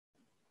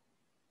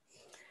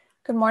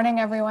Good morning,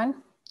 everyone.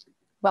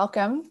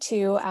 Welcome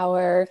to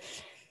our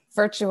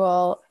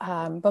virtual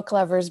Book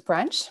Lovers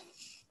Brunch.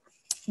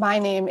 My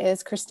name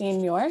is Christine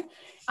Muir.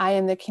 I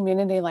am the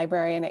Community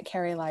Librarian at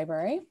Cary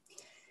Library.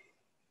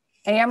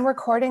 I am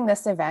recording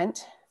this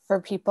event for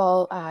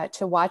people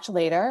to watch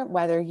later,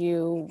 whether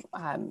you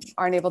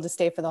aren't able to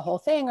stay for the whole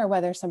thing or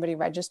whether somebody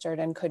registered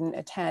and couldn't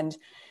attend.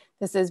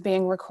 This is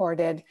being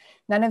recorded.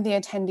 None of the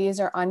attendees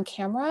are on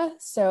camera,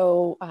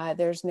 so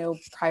there's no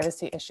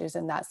privacy issues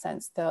in that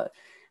sense. The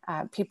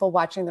people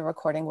watching the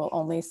recording will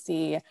only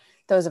see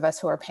those of us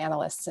who are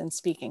panelists and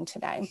speaking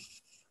today.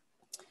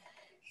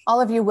 All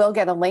of you will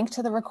get a link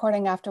to the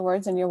recording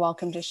afterwards, and you're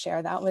welcome to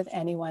share that with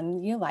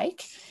anyone you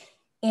like.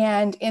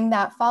 And in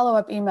that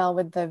follow-up email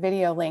with the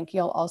video link,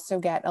 you'll also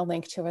get a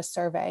link to a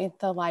survey.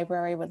 The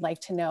library would like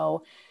to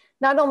know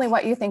not only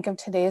what you think of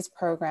today's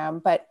program,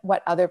 but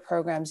what other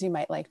programs you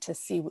might like to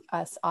see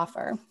us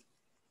offer.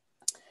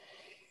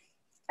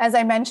 As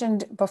I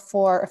mentioned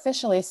before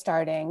officially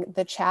starting,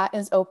 the chat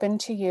is open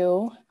to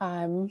you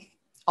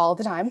all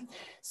the time.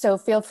 So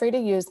feel free to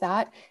use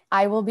that.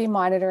 I will be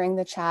monitoring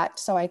the chat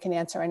so I can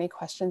answer any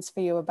questions for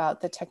you about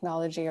the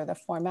technology or the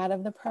format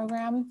of the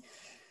program.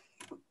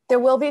 There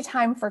will be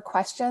time for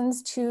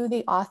questions to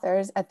the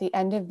authors at the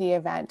end of the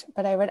event,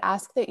 but I would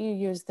ask that you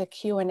use the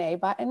Q&A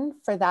button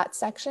for that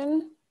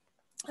section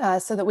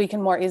so that we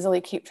can more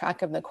easily keep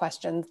track of the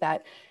questions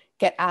that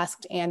get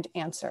asked and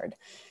answered.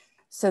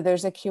 So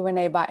there's a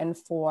Q&A button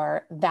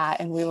for that,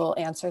 and we will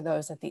answer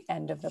those at the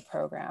end of the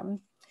program.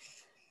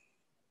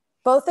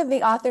 Both of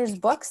the authors'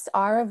 books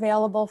are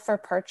available for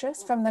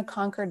purchase from the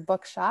Concord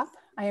Bookshop.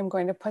 I am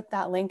going to put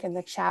that link in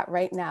the chat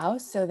right now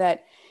so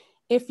that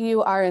if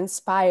you are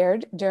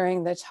inspired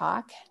during the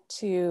talk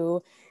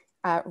to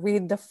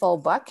read the full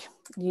book,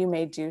 you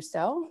may do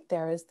so.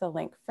 There is the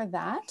link for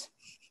that.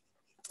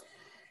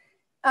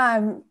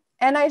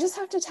 And I just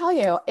have to tell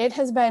you, it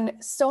has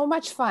been so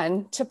much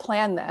fun to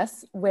plan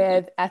this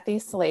with Ethy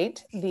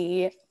Slate,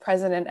 the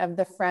president of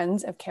the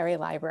Friends of Cary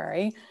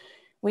Library.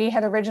 We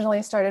had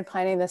originally started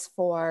planning this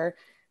for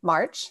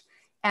March,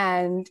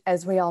 and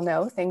as we all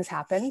know, things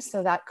happened,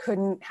 so that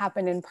couldn't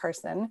happen in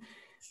person.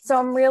 So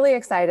I'm really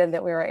excited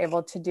that we were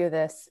able to do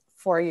this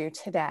for you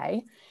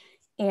today.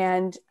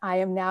 And I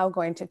am now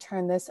going to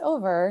turn this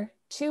over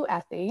to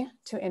Ethy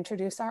to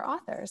introduce our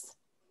authors.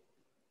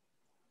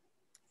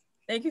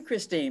 Thank you,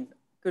 Christine.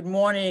 Good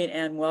morning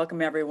and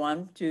welcome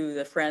everyone to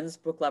the Friends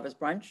Book Lovers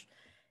Brunch.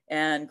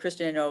 And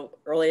Christine, I know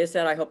earlier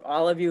said, I hope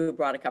all of you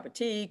brought a cup of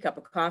tea, cup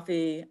of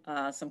coffee,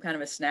 some kind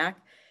of a snack.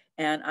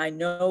 And I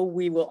know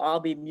we will all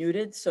be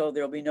muted, so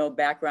there'll be no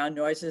background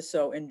noises.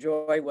 So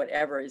enjoy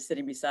whatever is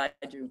sitting beside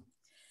you.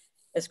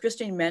 As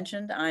Christine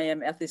mentioned, I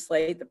am Ethy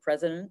Slate, the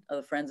president of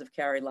the Friends of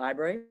Cary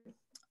Library.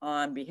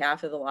 On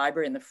behalf of the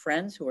library and the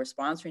Friends who are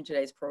sponsoring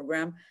today's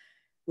program,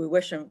 we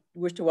wish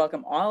to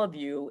welcome all of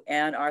you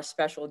and our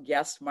special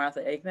guests,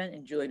 Martha Ackmann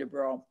and Julie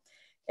Dobrow.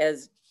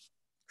 As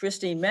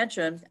Christine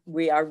mentioned,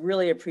 we are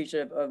really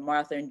appreciative of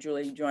Martha and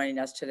Julie joining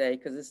us today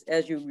because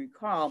as you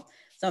recall,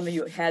 some of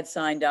you had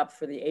signed up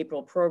for the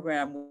April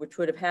program, which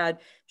would have had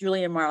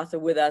Julie and Martha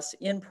with us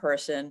in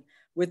person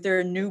with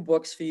their new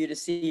books for you to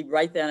see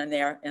right then and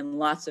there and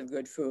lots of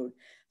good food.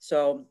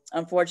 So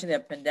unfortunately,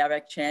 the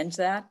pandemic changed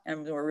that,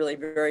 and we're really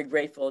very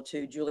grateful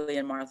to Julie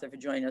and Martha for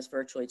joining us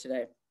virtually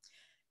today.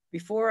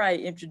 Before I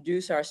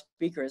introduce our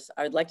speakers,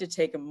 I'd like to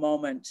take a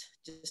moment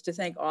just to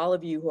thank all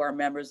of you who are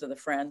members of the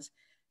Friends,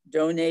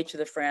 donate to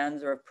the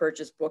Friends, or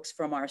purchase books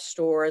from our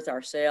stores,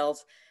 our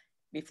sales,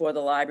 before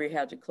the library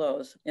had to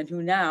close, and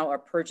who now are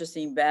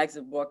purchasing bags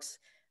of books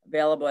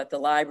available at the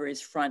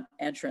library's front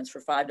entrance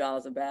for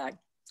 $5 a bag.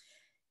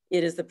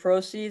 It is the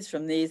proceeds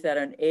from these that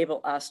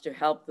enable us to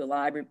help the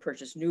library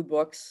purchase new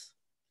books,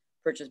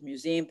 purchase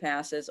museum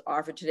passes,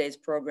 offer today's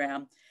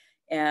program,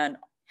 and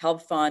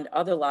help fund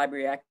other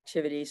library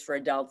activities for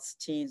adults,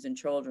 teens, and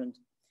children.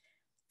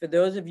 For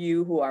those of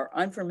you who are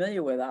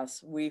unfamiliar with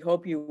us, we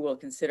hope you will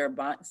consider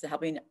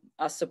helping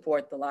us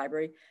support the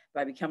library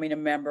by becoming a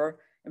member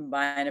and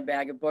buying a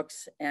bag of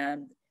books.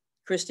 And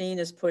Christine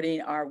is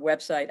putting our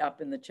website up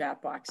in the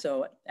chat box.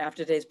 So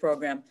after today's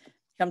program,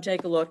 come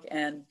take a look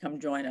and come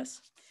join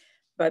us.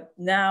 But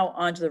now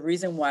on to the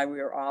reason why we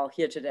are all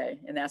here today,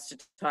 and that's to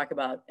talk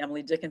about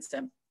Emily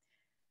Dickinson.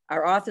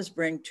 Our authors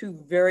bring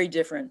two very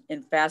different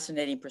and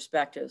fascinating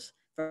perspectives.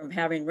 From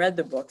having read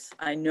the books,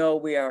 I know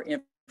we are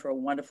in for a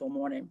wonderful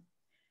morning.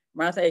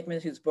 Martha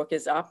Ackmann, whose book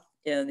is up,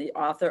 and the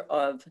author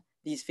of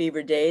These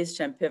Fever Days,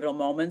 10 Pivotal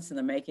Moments in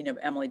the Making of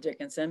Emily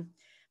Dickinson,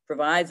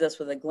 provides us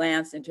with a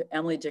glance into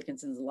Emily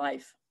Dickinson's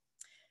life.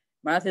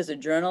 Martha is a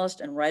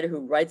journalist and writer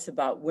who writes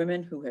about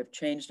women who have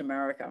changed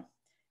America.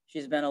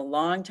 She's been a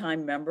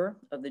longtime member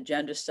of the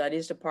Gender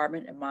Studies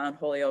Department at Mount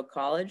Holyoke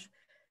College,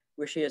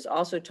 where she has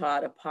also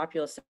taught a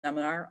popular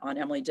seminar on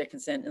Emily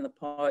Dickinson in the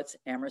poet's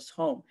Amherst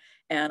home.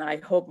 And I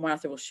hope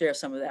Martha will share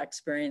some of that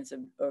experience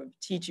of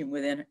teaching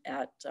in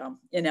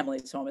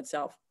Emily's home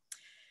itself.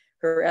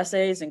 Her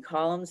essays and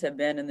columns have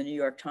been in the New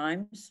York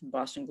Times,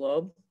 Boston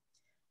Globe.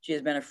 She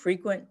has been a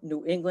frequent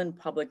New England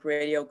public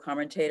radio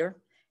commentator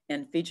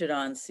and featured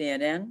on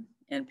CNN,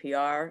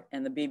 NPR,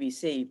 and the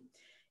BBC.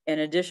 In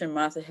addition,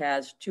 Martha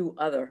has 2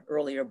 other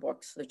earlier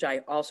books, which I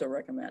also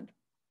recommend.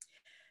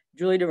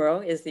 Julie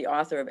Dobrow is the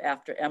author of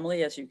After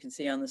Emily, as you can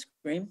see on the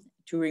screen,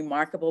 2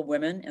 Remarkable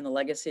Women in the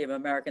Legacy of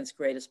America's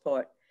Greatest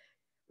Poet,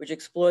 which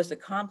explores the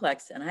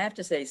complex, and I have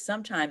to say,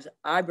 sometimes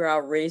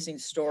eyebrow-raising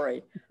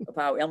story of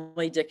how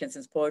Emily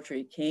Dickinson's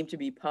poetry came to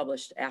be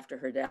published after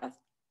her death.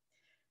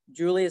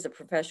 Julie is a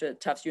professor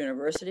at Tufts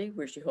University,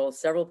 where she holds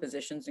several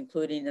positions,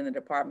 including in the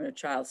Department of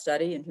Child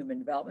Study and Human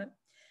Development.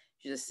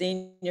 She's a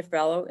senior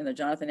fellow in the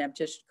Jonathan M.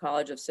 Tisch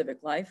College of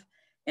Civic Life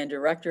and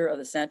director of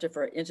the Center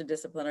for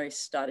Interdisciplinary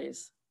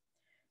Studies.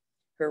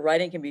 Her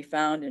writing can be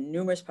found in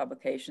numerous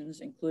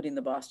publications, including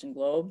the Boston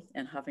Globe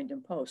and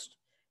Huffington Post.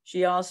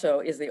 She also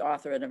is the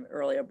author of an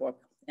earlier book,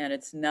 and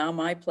it's now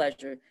my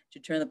pleasure to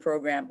turn the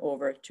program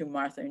over to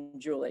Martha and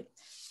Julie.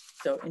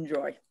 So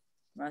enjoy.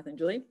 Martha and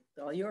Julie, it's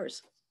all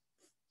yours.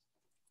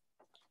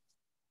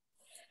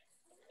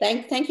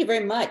 Thank you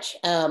very much,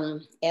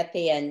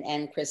 Effie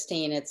and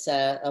Christine. It's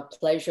a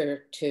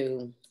pleasure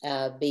to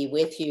be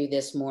with you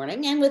this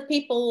morning and with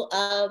people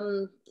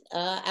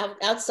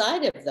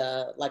outside of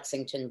the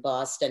Lexington,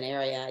 Boston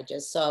area. I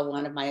just saw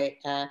one of my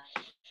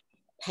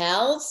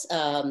pals,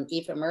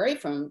 Eva Murray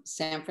from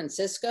San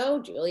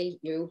Francisco.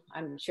 Julie,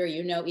 I'm sure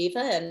you know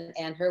Eva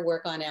and her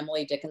work on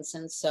Emily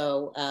Dickinson.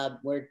 So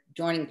we're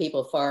joining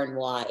people far and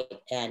wide.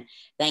 And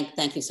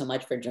thank you so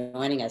much for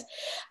joining us.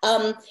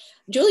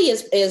 Julie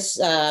is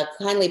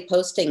kindly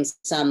posting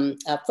some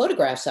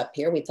photographs up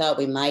here. We thought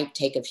we might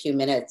take a few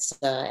minutes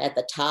at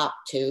the top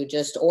to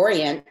just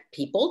orient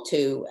people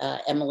to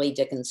Emily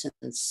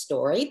Dickinson's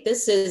story.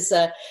 This is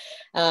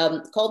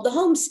called The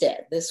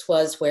Homestead. This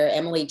was where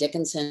Emily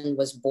Dickinson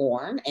was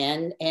born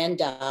and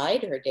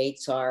died. Her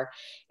dates are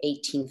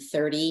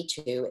 1830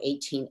 to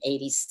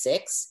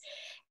 1886.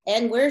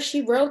 And where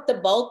she wrote the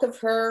bulk of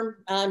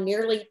her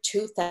nearly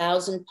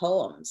 2,000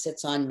 poems.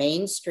 It's on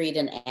Main Street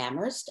in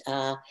Amherst,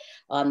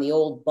 on the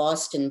old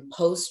Boston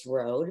Post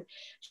Road.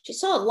 She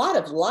saw a lot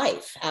of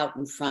life out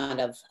in front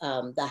of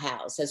the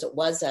house, as it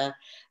was a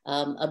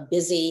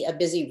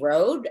busy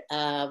road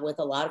with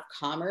a lot of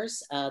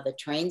commerce. The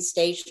train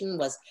station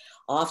was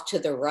off to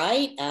the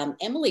right.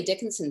 Emily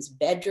Dickinson's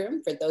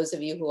bedroom, for those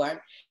of you who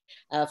aren't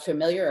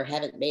familiar or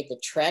haven't made the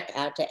trek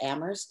out to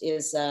Amherst,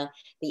 is the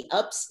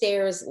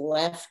upstairs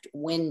left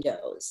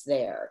windows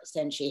there.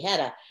 And she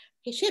had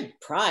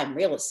prime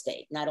real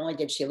estate. Not only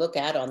did she look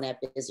out on that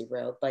busy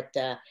road, but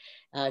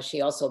she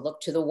also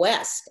looked to the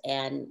west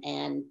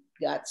and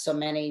got so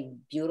many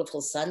beautiful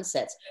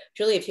sunsets.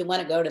 Julie, if you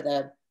want to go to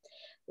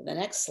the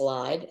next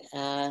slide,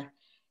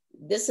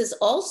 this is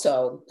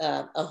also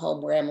a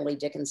home where Emily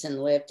Dickinson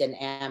lived in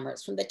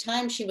Amherst. From the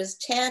time she was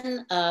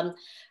 10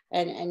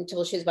 and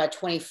until she was about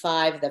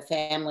 25, the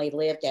family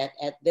lived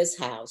at this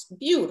house,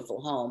 beautiful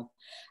home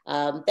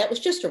that was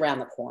just around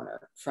the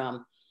corner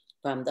from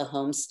the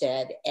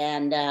homestead,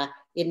 and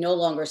it no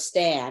longer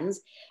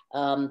stands.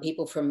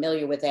 People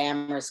familiar with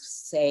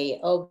Amherst say,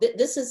 oh,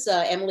 this is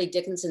Emily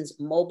Dickinson's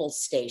mobile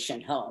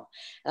station home.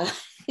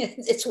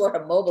 It's where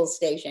a mobile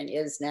station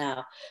is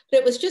now, but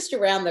it was just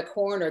around the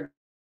corner.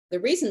 The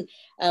reason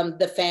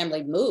the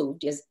family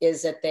moved is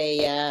that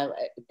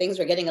things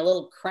were getting a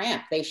little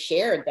cramped. They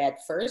shared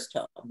that first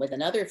home with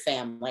another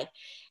family.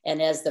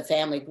 And as the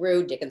family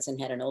grew, Dickinson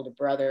had an older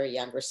brother, a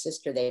younger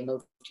sister, they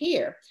moved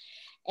here.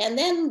 And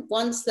then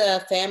once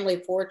the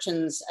family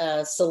fortunes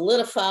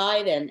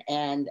solidified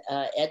and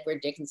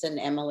Edward Dickinson,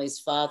 Emily's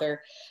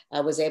father,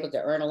 was able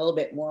to earn a little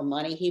bit more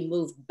money, he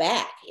moved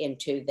back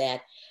into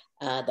that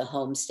the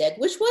homestead,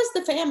 which was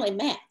the family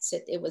manse.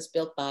 It was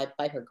built by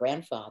her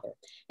grandfather.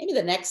 Maybe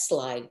the next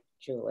slide,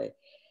 Julie.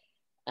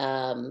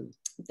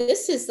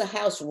 This is the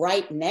house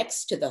right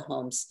next to the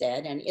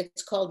homestead, and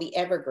it's called the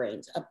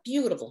Evergreens, a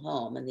beautiful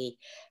home in the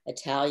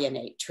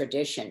Italianate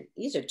tradition.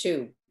 These are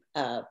 2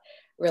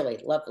 really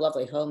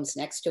lovely homes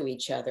next to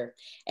each other.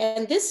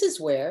 And this is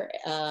where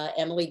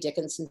Emily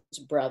Dickinson's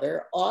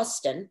brother,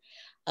 Austin,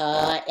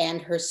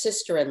 and her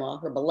sister-in-law,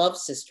 her beloved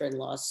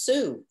sister-in-law,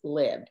 Sue,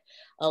 lived,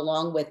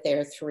 along with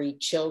their 3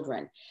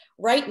 children.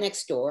 Right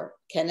next door,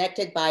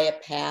 connected by a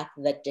path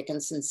that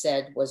Dickinson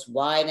said was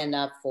wide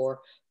enough for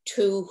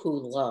 2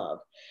 who love.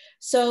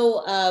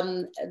 So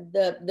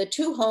the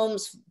 2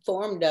 homes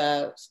formed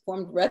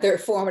rather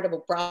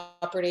formidable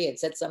property. It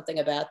said something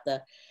about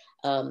the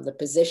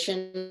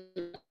position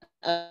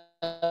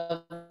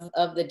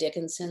of the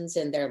Dickinsons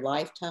in their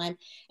lifetime.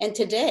 And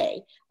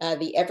today,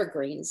 the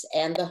Evergreens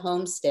and the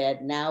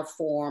homestead now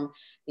form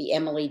the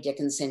Emily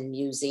Dickinson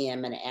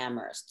Museum in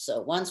Amherst.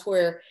 So once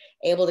we're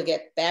able to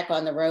get back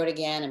on the road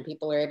again and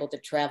people are able to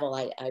travel,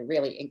 I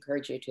really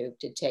encourage you to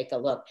take a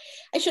look.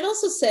 I should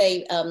also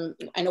say,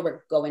 I know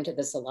we're going into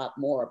this a lot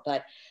more,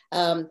 but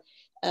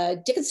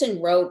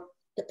Dickinson wrote,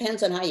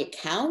 depends on how you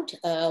count,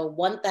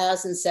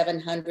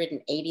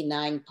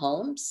 1,789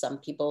 poems. Some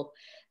people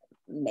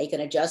make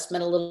an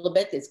adjustment a little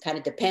bit. It kind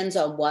of depends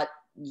on what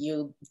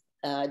you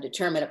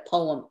determine a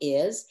poem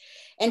is.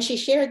 And she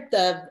shared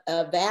the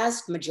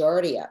vast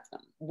majority of them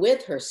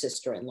with her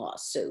sister-in-law,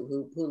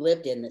 Sue, who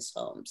lived in this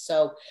home.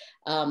 So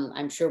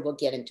I'm sure we'll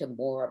get into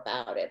more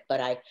about it,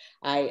 but I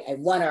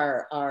want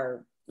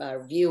our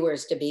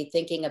viewers to be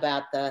thinking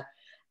about the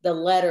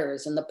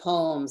letters and the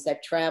poems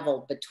that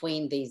traveled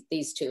between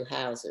these two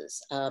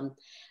houses.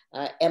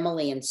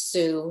 Emily and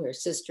Sue, her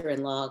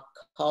sister-in-law,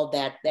 called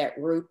that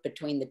route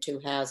between the two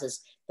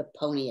houses the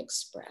Pony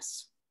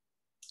Express.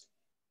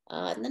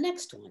 And the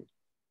next one.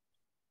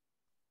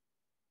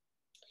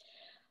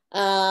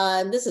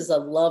 This is a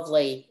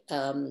lovely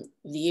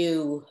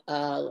view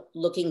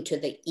looking to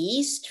the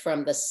east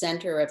from the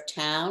center of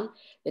town.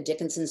 The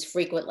Dickinsons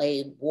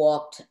frequently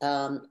walked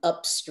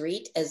up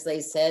street, as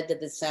they said, to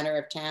the center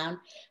of town,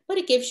 but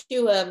it gives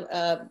you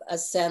a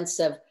sense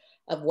of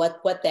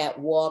what that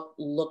walk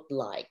looked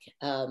like.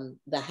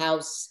 The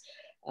house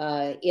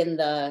in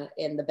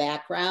the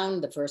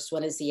background, the first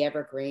one is the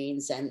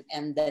Evergreens,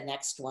 and the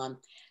next one,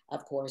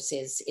 of course,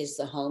 is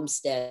the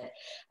homestead.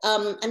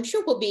 I'm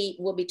sure we'll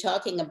be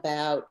talking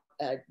about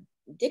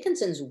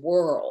Dickinson's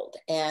world,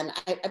 and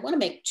I want to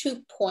make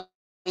 2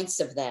 points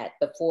of that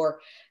before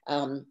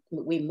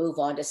we move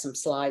on to some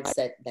slides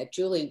that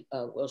Julie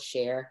will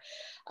share.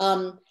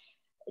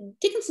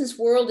 Dickinson's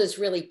world is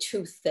really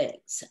 2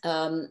 things.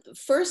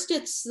 First,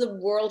 it's the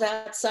world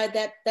outside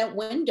that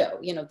window,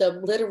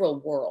 the literal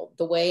world,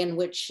 the way in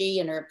which she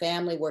and her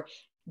family were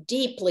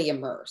deeply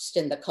immersed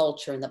in the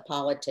culture and the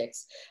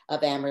politics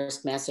of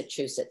Amherst,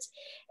 Massachusetts,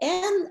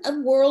 and a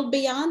world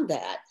beyond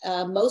that.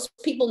 Most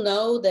people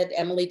know that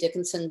Emily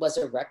Dickinson was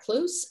a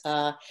recluse,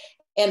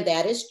 and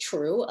that is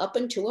true up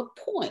until a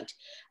point.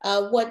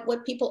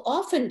 What people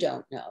often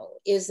don't know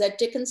is that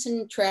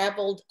Dickinson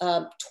traveled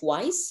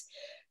twice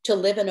to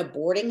live in a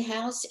boarding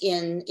house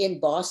in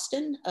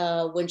Boston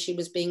when she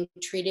was being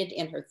treated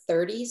in her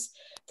 30s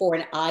for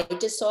an eye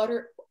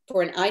disorder.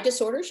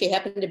 She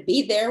happened to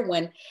be there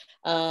when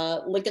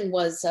Lincoln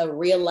was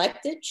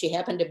reelected. She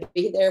happened to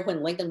be there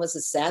when Lincoln was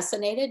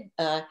assassinated.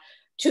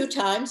 2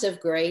 times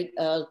of great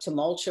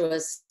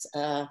tumultuous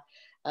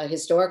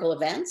historical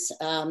events.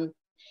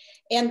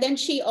 And then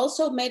she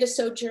also made a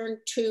sojourn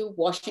to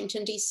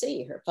Washington,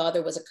 D.C. Her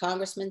father was a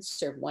congressman,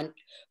 served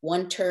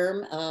one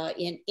term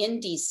in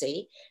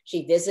D.C.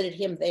 She visited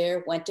him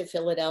there, went to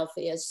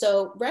Philadelphia.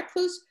 So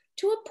recluse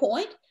to a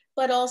point,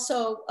 but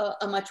also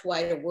a much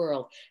wider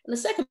world. And the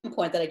second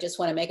point that I just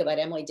want to make about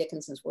Emily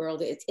Dickinson's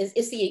world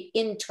is the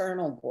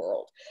internal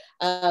world,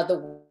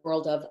 the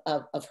world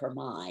of her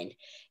mind.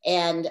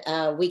 And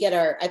we get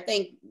I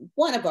think,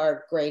 one of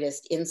our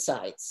greatest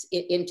insights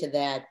into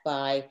that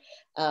by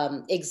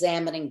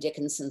examining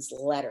Dickinson's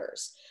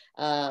letters.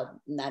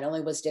 Not only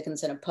was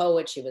Dickinson a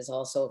poet, she was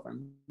also a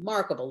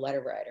remarkable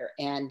letter writer.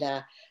 And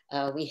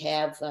we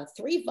have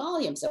 3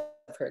 volumes of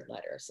her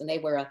letters, and they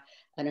were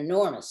an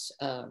enormous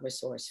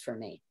resource for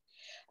me.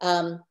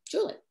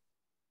 Julie.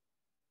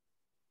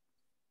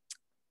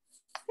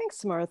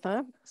 Thanks,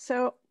 Martha.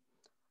 So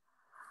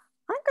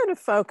I'm going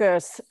to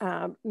focus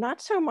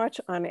not so much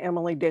on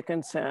Emily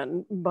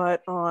Dickinson,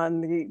 but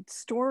on the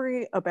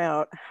story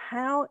about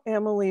how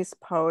Emily's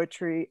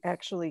poetry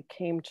actually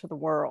came to the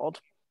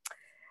world.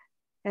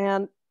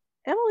 And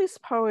Emily's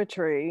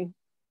poetry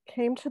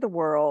came to the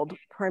world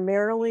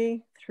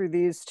primarily through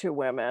these 2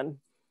 women,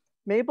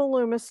 Mabel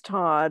Loomis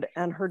Todd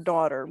and her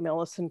daughter,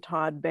 Millicent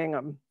Todd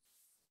Bingham.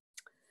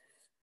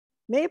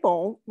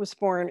 Mabel was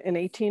born in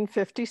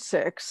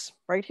 1856,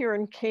 right here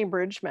in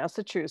Cambridge,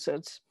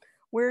 Massachusetts,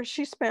 where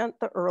she spent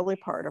the early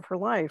part of her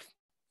life.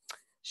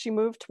 She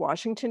moved to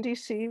Washington,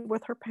 D.C.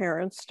 with her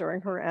parents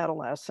during her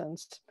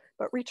adolescence,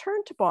 but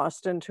returned to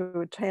Boston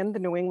to attend the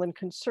New England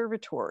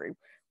Conservatory,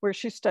 where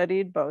she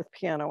studied both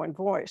piano and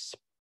voice.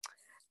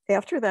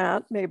 After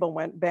that, Mabel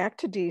went back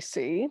to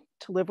DC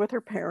to live with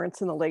her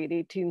parents in the late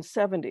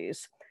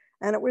 1870s.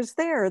 And it was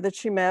there that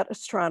she met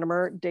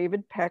astronomer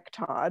David Peck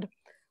Todd,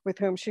 with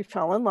whom she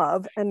fell in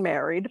love and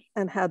married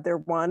and had their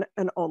one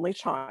and only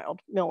child,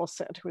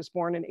 Millicent, who was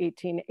born in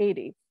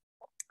 1880.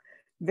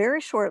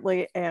 Very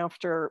shortly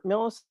after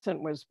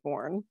Millicent was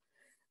born,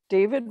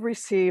 David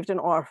received an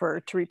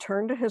offer to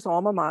return to his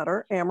alma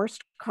mater,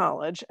 Amherst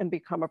College, and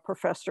become a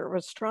professor of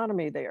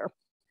astronomy there.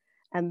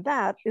 And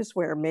that is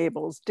where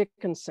Mabel's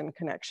Dickinson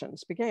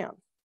connections began.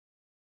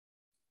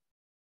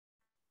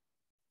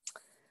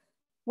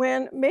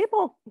 When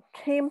Mabel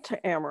came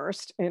to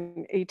Amherst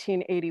in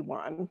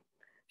 1881,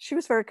 she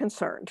was very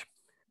concerned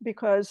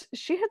because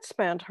she had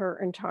spent her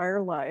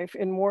entire life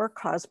in more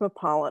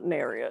cosmopolitan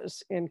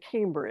areas, in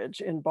Cambridge,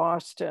 in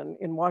Boston,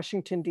 in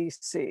Washington,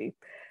 D.C.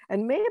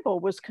 And Mabel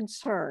was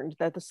concerned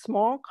that the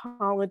small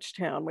college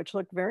town, which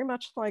looked very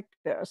much like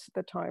this at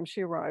the time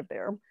she arrived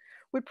there,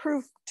 would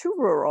prove too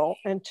rural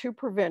and too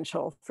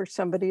provincial for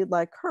somebody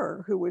like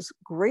her, who was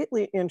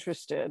greatly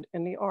interested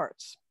in the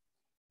arts.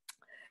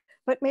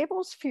 But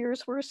Mabel's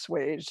fears were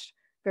assuaged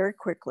very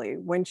quickly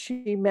when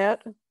she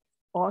met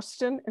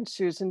Austin and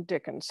Susan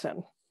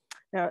Dickinson.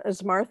 Now,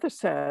 as Martha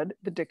said,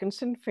 the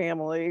Dickinson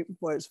family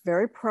was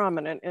very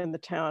prominent in the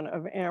town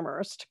of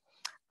Amherst.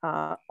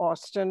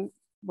 Austin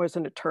was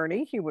an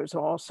attorney. He was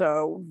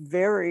also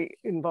very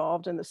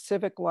involved in the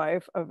civic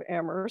life of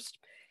Amherst.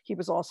 He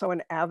was also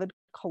an avid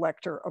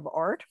collector of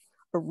art,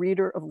 a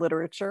reader of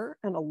literature,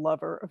 and a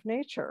lover of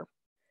nature.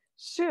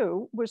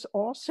 Sue was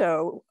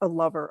also a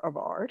lover of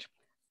art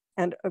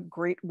and a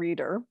great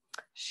reader.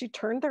 She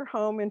turned their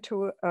home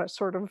into a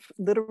sort of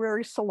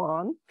literary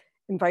salon,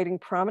 inviting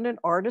prominent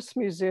artists,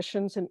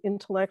 musicians, and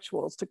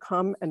intellectuals to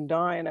come and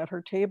dine at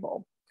her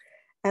table.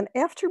 And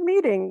after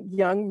meeting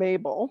young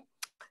Mabel,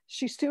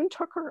 she soon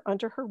took her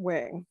under her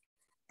wing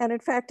and in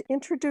fact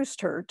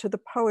introduced her to the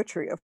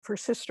poetry of her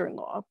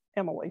sister-in-law,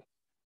 Emily.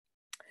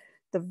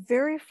 The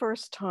very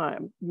first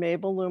time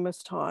Mabel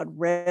Loomis Todd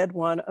read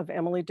one of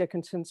Emily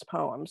Dickinson's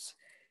poems,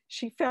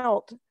 she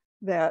felt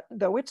that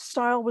though its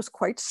style was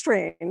quite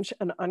strange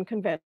and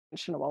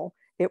unconventional,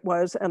 it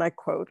was, and I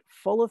quote,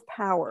 full of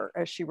power,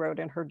 as she wrote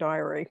in her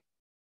diary.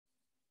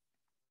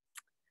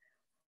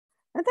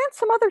 And then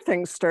some other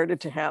things started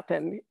to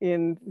happen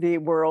in the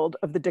world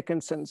of the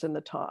Dickinsons and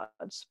the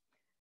Todds.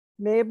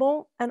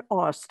 Mabel and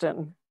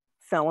Austin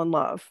fell in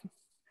love.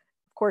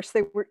 Of course,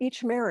 they were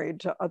each married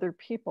to other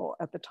people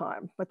at the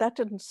time, but that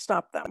didn't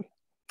stop them.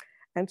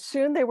 And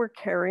soon they were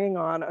carrying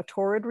on a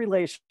torrid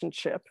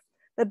relationship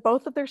that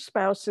both of their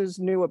spouses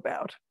knew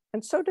about.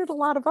 And so did a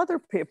lot of other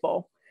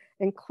people,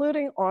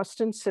 including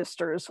Austin's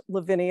sisters,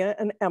 Lavinia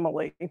and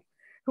Emily,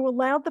 who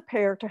allowed the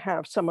pair to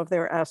have some of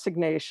their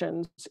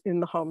assignations in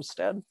the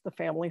homestead, the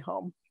family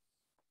home.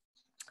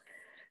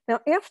 Now,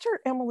 after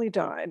Emily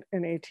died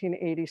in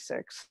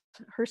 1886,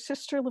 her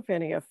sister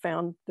Lavinia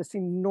found this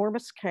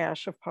enormous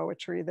cache of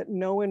poetry that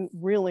no one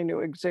really knew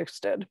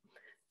existed.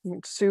 I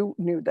mean, Sue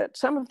knew that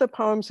some of the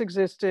poems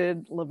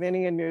existed,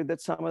 Lavinia knew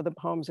that some of the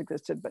poems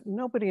existed, but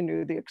nobody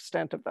knew the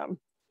extent of them.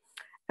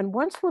 And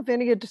once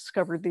Lavinia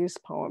discovered these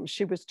poems,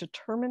 she was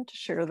determined to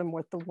share them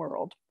with the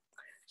world.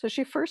 So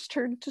she first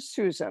turned to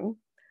Susan,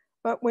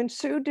 but when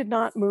Sue did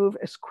not move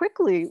as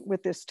quickly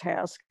with this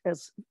task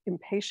as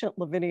impatient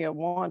Lavinia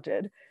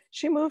wanted,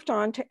 she moved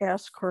on to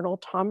ask Colonel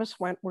Thomas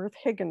Wentworth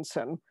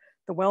Higginson,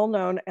 the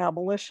well-known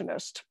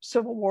abolitionist,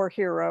 Civil War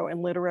hero,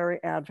 and literary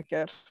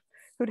advocate,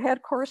 who'd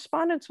had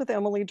correspondence with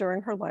Emily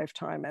during her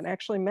lifetime and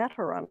actually met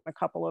her on a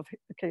couple of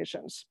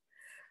occasions.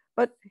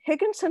 But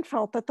Higginson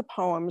felt that the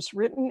poems,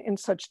 written in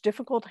such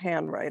difficult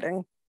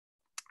handwriting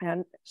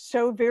and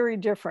so very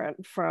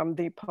different from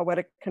the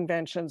poetic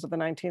conventions of the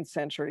 19th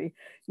century,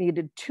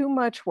 needed too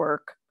much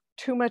work,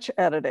 too much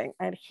editing,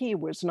 and he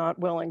was not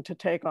willing to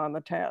take on the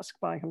task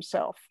by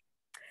himself.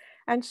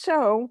 And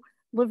so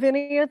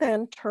Lavinia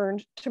then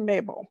turned to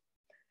Mabel,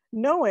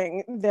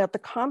 knowing that the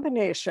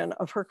combination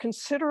of her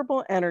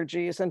considerable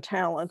energies and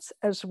talents,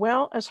 as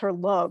well as her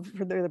love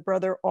for their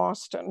brother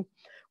Austin,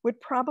 would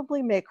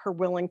probably make her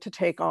willing to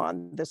take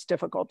on this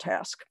difficult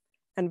task.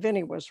 And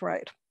Vinnie was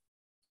right.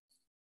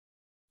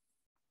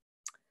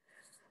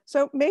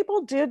 So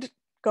Mabel did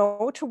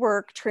go to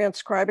work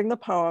transcribing the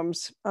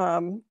poems,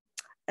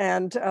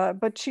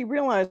 but she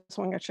realized,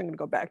 well, I'm actually going to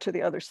go back to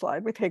the other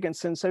slide with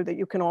Higginson so that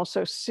you can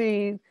also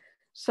see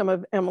some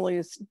of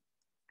Emily's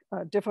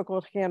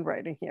difficult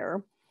handwriting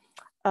here.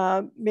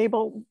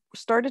 Mabel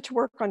started to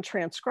work on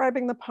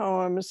transcribing the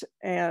poems,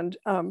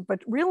 but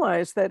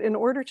realized that in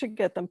order to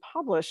get them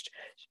published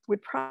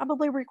would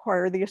probably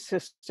require the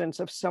assistance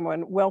of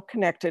someone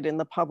well-connected in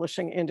the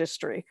publishing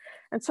industry.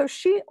 And so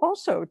she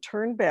also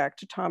turned back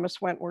to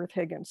Thomas Wentworth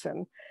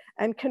Higginson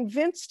and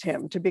convinced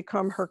him to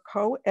become her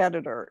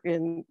co-editor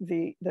in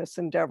this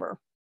endeavor.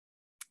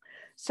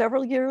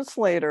 Several years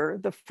later,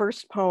 the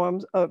first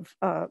poems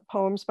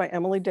by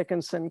Emily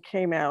Dickinson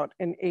came out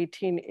in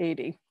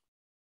 1880.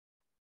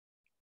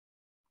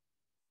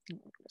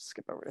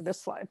 Skip over to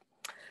this slide.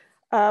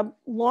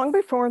 Long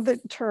before the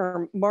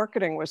term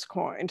marketing was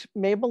coined,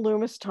 Mabel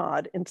Loomis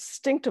Todd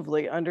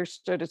instinctively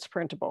understood its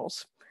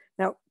principles.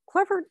 Now,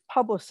 clever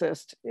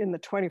publicists in the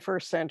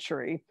 21st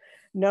century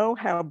know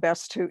how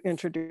best to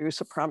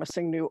introduce a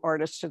promising new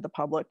artist to the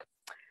public.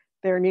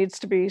 There needs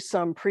to be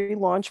some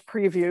pre-launch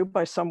preview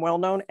by some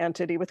well-known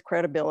entity with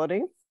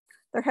credibility.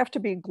 There have to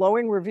be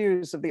glowing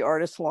reviews of the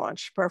artist's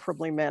launch,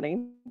 preferably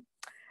many.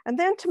 And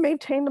then to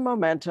maintain the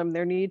momentum,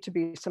 there need to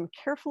be some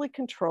carefully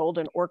controlled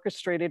and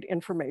orchestrated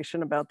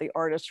information about the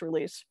artist's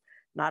release.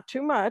 Not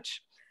too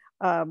much,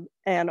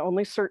 and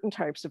only certain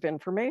types of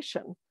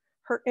information.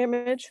 Her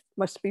image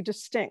must be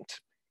distinct.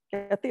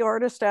 Get the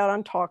artist out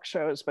on talk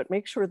shows, but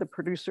make sure the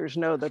producers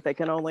know that they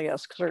can only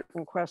ask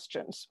certain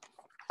questions.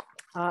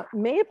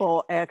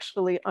 Mabel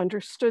actually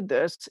understood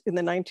this in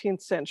the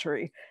 19th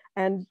century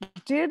and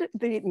did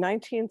the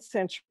 19th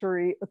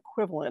century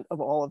equivalent of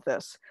all of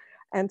this.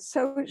 And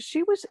so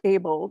she was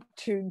able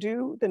to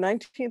do the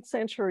 19th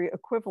century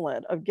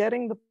equivalent of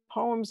getting the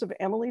poems of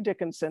Emily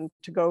Dickinson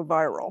to go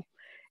viral,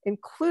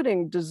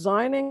 including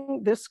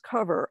designing this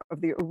cover of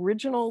the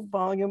original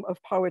volume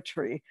of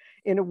poetry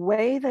in a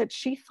way that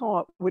she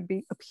thought would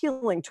be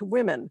appealing to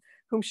women,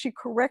 whom she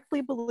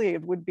correctly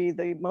believed would be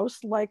the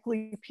most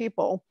likely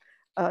people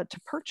to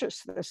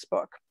purchase this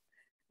book.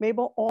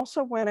 Mabel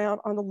also went out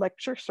on the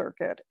lecture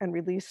circuit and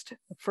released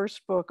the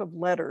first book of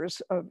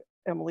letters of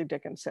Emily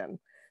Dickinson.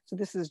 So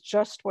this is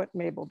just what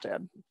Mabel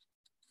did.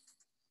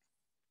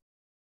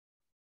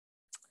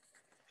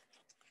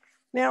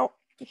 Now,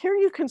 here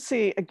you can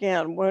see,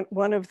 again,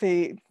 one of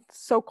the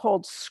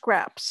so-called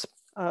scraps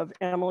of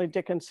Emily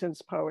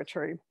Dickinson's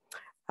poetry.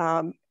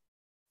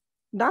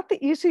 Not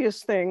the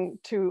easiest thing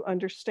to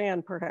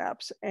understand,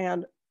 perhaps.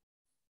 And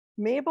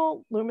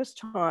Mabel Loomis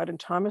Todd and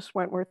Thomas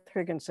Wentworth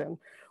Higginson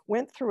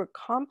went through a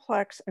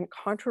complex and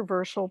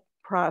controversial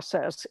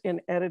process in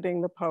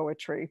editing the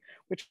poetry,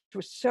 which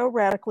was so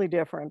radically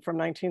different from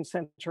 19th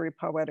century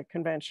poetic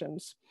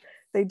conventions.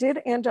 They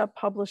did end up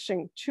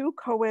publishing 2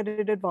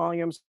 co-edited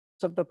volumes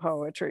of the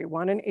poetry,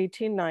 one in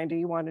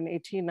 1890, one in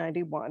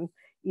 1891,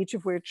 each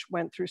of which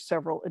went through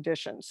several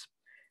editions.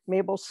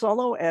 Mabel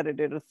solo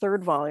edited a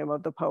 3rd volume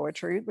of the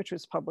poetry, which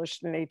was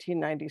published in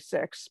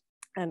 1896,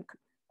 and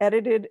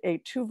edited a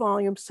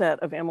 2-volume set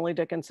of Emily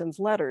Dickinson's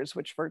letters,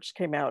 which first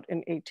came out in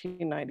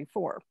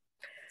 1894.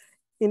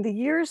 In the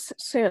years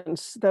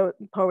since the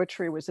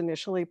poetry was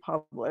initially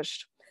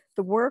published,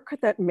 the work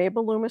that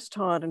Mabel Loomis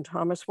Todd and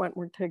Thomas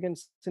Wentworth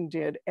Higginson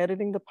did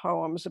editing the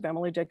poems of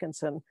Emily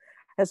Dickinson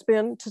has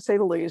been, to say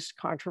the least,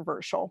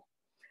 controversial,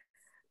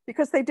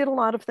 because they did a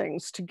lot of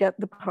things to get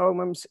the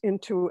poems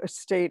into a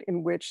state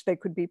in which they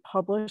could be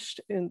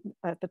published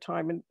at the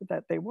time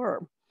that they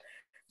were.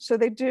 So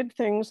they did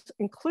things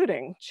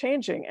including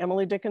changing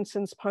Emily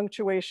Dickinson's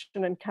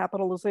punctuation and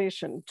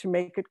capitalization to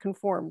make it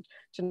conform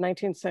to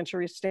 19th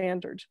century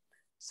standards.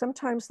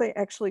 Sometimes they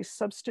actually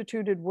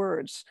substituted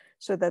words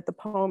so that the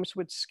poems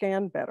would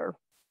scan better.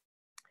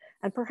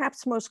 And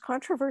perhaps most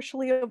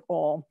controversially of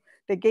all,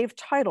 they gave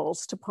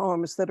titles to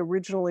poems that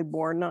originally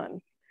bore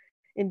none.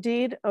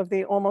 Indeed, of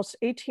the almost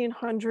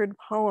 1,800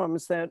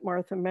 poems that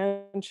Martha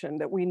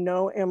mentioned that we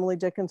know Emily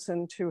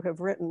Dickinson to have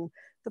written,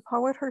 the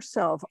poet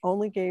herself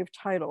only gave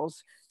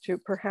titles to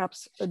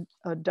perhaps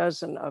a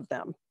dozen of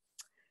them.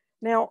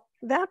 Now,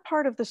 that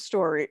part of the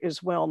story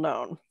is well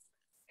known.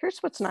 Here's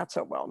what's not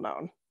so well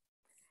known.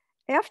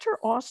 After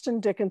Austin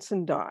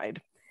Dickinson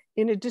died,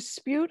 in a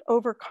dispute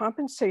over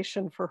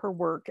compensation for her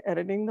work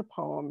editing the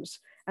poems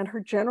and her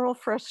general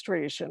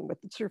frustration with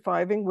the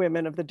surviving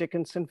women of the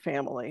Dickinson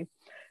family,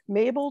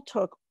 Mabel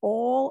took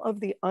all of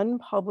the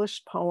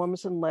unpublished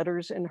poems and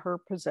letters in her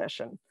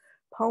possession,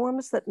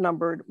 poems that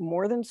numbered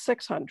more than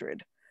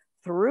 600,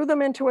 threw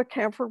them into a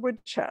camphorwood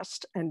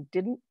chest and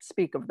didn't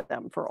speak of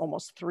them for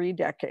almost 3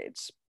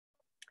 decades.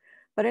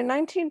 But in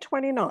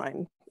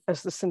 1929,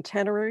 as the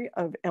centenary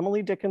of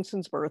Emily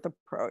Dickinson's birth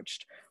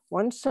approached,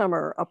 one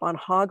summer up on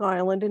Hog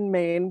Island in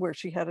Maine, where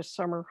she had a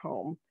summer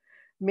home,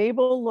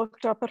 Mabel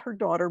looked up at her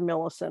daughter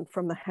Millicent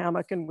from the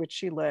hammock in which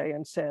she lay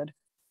and said,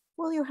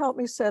 "Will you help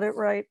me set it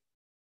right?"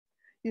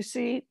 You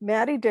see,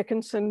 Maddie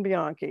Dickinson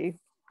Bianchi,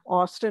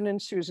 Austin and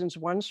Susan's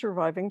one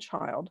surviving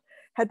child,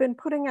 had been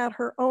putting out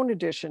her own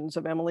editions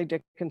of Emily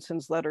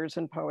Dickinson's letters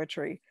and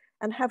poetry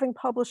and having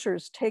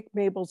publishers take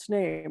Mabel's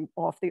name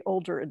off the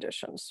older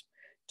editions.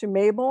 To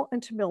Mabel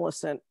and to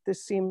Millicent,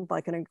 this seemed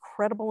like an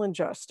incredible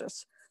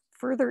injustice,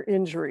 further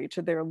injury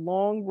to their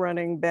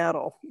long-running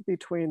battle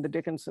between the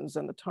Dickinsons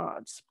and the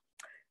Todds.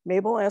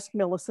 Mabel asked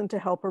Millicent to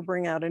help her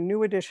bring out a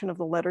new edition of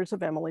the Letters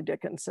of Emily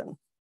Dickinson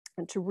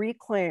and to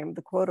reclaim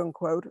the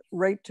quote-unquote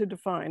right to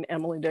define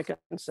Emily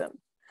Dickinson.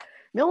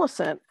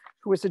 Millicent,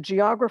 who was a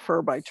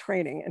geographer by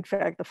training, in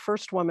fact, the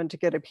first woman to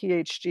get a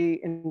PhD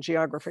in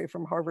geography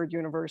from Harvard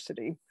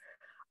University,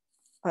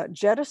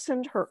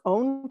 jettisoned her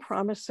own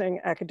promising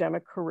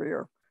academic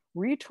career,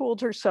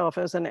 retooled herself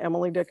as an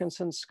Emily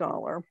Dickinson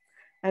scholar,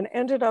 and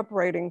ended up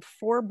writing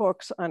 4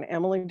 books on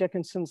Emily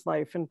Dickinson's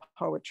life and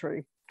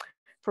poetry,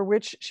 for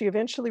which she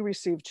eventually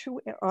received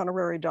 2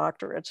 honorary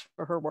doctorates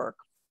for her work.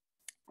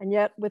 And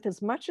yet, with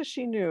as much as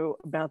she knew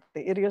about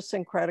the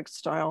idiosyncratic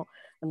style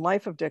and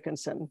life of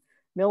Dickinson,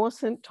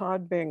 Millicent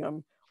Todd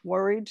Bingham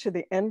worried to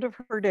the end of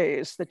her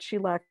days that she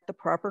lacked the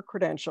proper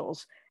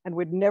credentials and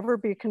would never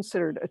be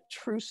considered a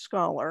true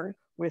scholar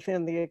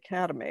within the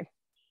academy.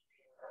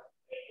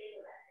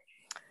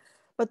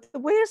 But the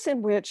ways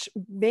in which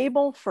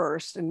Mabel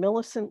first and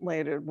Millicent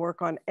later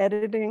work on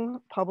editing,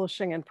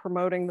 publishing, and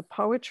promoting the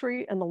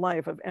poetry and the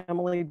life of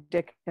Emily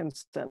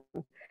Dickinson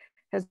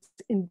has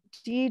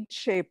indeed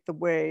shaped the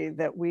way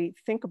that we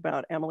think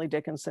about Emily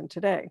Dickinson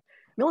today.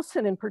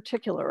 Millicent in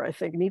particular, I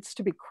think, needs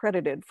to be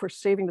credited for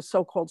saving the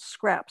so-called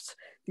scraps,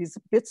 these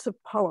bits of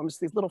poems,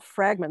 these little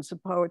fragments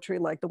of poetry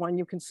like the one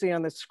you can see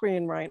on the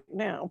screen right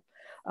now,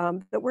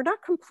 that were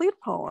not complete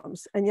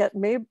poems. And yet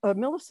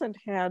Millicent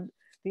had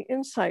the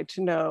insight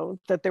to know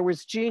that there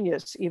was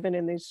genius even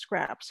in these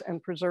scraps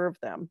and preserve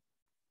them.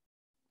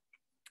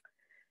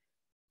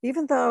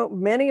 Even though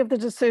many of the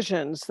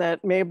decisions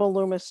that Mabel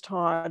Loomis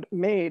Todd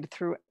made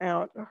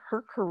throughout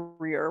her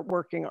career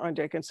working on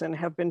Dickinson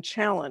have been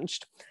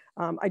challenged,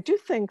 I do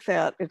think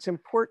that it's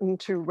important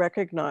to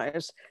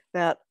recognize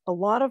that a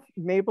lot of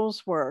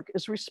Mabel's work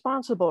is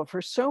responsible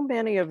for so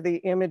many of the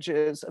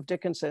images of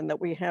Dickinson that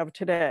we have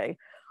today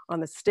on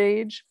the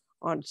stage,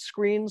 on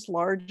screens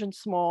large and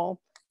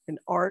small, in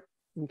art,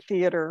 in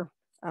theater,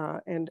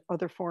 and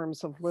other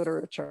forms of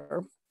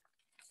literature.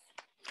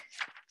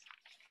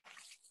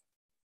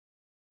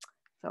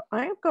 So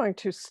I am going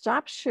to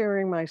stop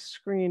sharing my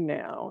screen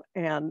now.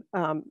 And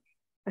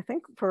I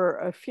think for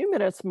a few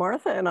minutes,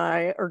 Martha and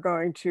I are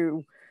going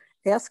to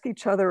ask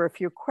each other a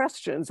few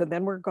questions, and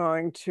then we're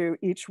going to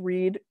each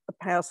read a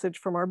passage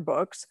from our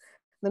books.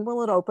 Then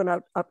we'll open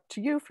up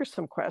to you for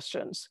some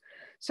questions.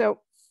 So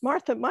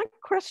Martha, my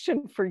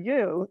question for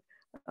you,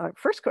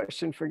 first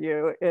question for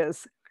you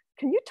is,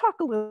 can you talk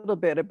a little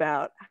bit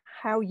about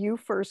how you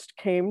first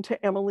came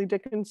to Emily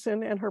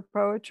Dickinson and her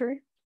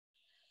poetry?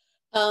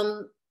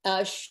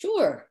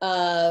 Sure.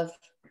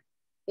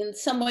 In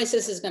some ways,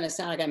 this is going to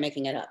sound like I'm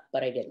making it up,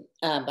 but I didn't.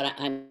 But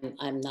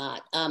I'm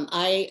not.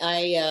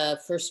 I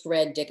first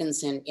read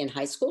Dickinson in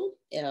high school,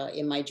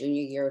 in my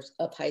junior year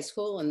of high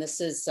school, and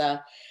this is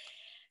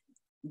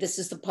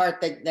the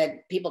part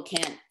that people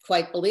can't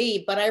quite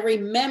believe. But I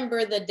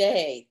remember the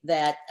day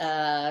that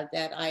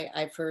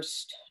I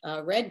first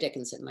read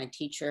Dickinson. My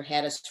teacher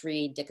had us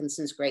read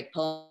Dickinson's great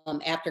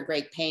poem, "After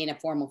Great Pain, a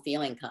Formal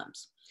Feeling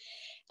Comes."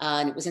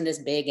 And it was in this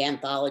big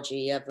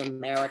anthology of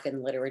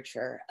American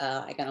literature.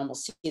 I can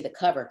almost see the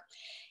cover.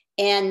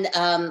 And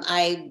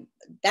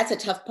that's a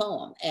tough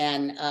poem.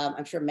 And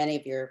I'm sure many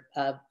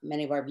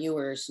of our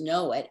viewers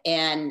know it.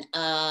 And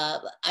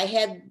I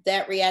had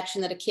that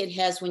reaction that a kid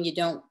has when you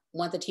don't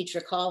want the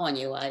teacher to call on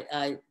you.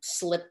 I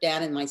slipped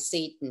down in my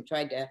seat and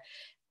tried to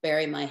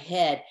bury my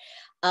head.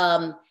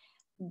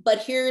 But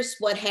here's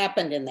what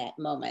happened in that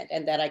moment,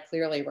 and that I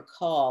clearly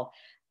recall.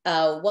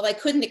 Well, I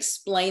couldn't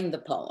explain the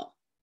poem.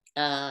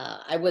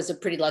 I was a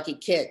pretty lucky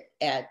kid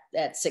at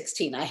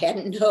 16. I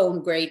hadn't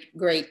known great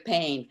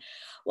pain.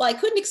 Well, I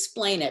couldn't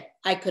explain it.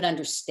 I could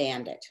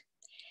understand it.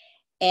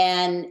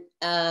 And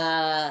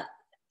I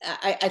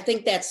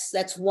think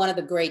that's one of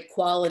the great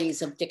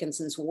qualities of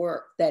Dickinson's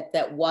work,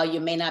 that while you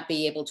may not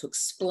be able to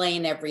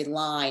explain every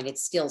line, it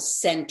still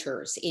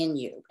centers in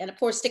you. And of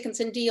course,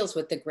 Dickinson deals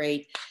with the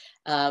great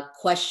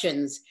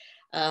questions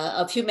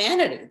of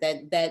humanity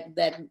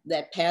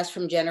that pass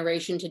from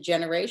generation to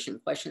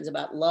generation, questions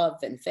about love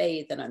and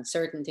faith and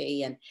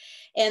uncertainty.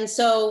 And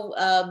so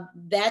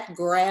that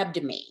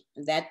grabbed me,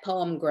 that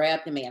poem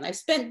grabbed me. And I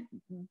spent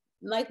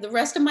like the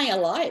rest of my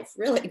life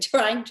really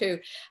trying to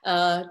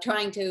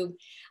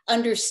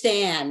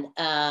understand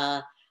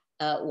why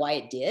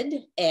it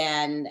did,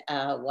 and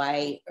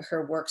why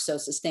her work so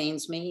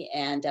sustains me.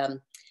 And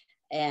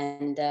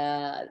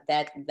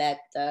that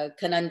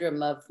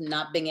conundrum of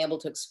not being able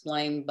to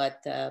explain,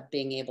 but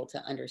being able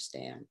to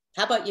understand.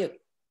 How about you?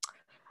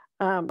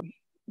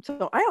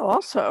 So I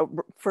also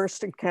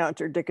first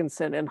encountered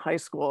Dickinson in high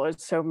school,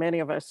 as so many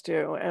of us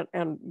do,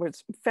 and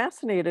was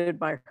fascinated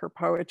by her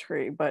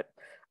poetry. But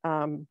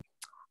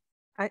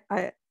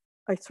I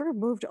sort of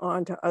moved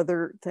on to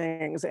other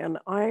things, and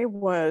I've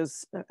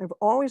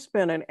always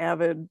been an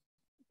avid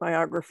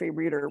biography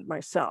reader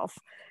myself.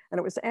 And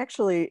it was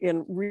actually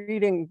in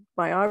reading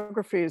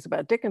biographies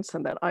about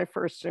Dickinson that I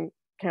first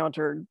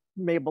encountered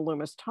Mabel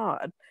Loomis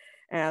Todd.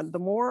 And the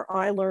more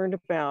I learned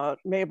about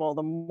Mabel,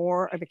 the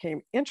more I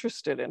became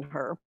interested in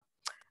her.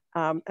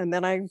 And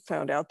then I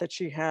found out that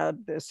she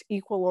had this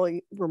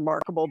equally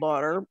remarkable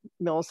daughter,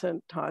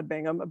 Millicent Todd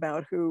Bingham,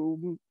 about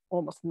whom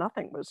almost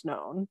nothing was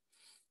known.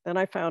 Then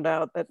I found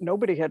out that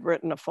nobody had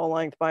written a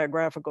full-length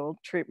biographical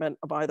treatment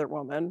of either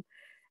woman,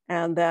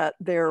 and that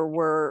there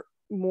were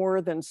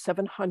more than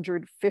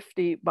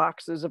 750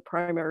 boxes of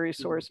primary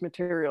source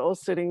material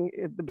sitting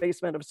in the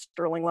basement of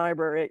Sterling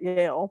Library at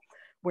Yale,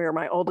 where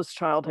my oldest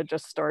child had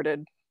just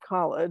started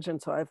college.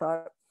 And so I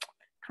thought,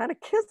 kind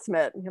of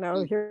kismet,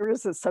 here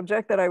is a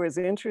subject that I was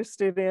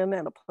interested in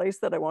and a place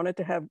that I wanted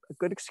to have a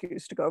good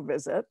excuse to go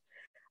visit.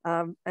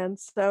 And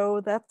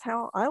so that's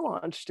how I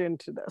launched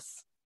into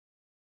this.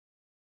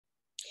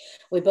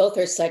 We both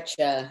are such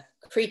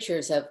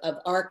creatures of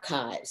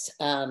archives.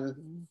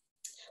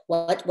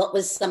 What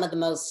was some of the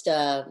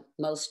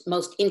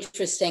most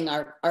interesting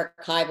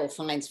archival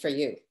finds for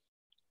you?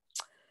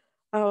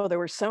 Oh, there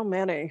were so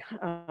many.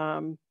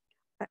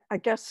 I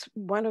guess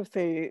one of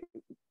the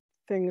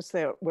things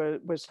that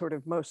was sort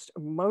of most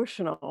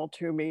emotional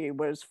to me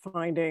was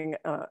finding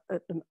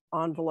an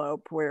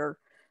envelope where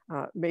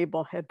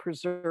Mabel had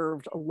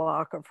preserved a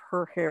lock of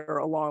her hair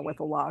along with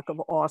a lock of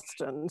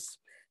Austen's.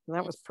 And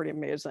that was a pretty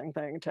amazing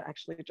thing to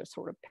actually just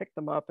sort of pick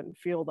them up and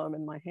feel them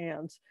in my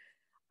hands.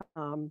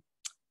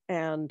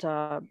 And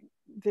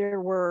there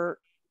were,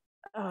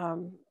 I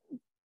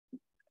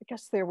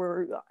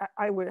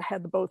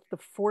had both the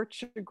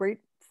great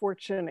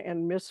fortune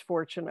and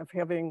misfortune of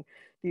having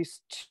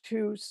these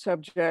two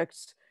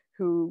subjects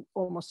who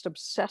almost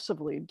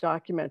obsessively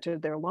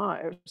documented their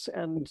lives.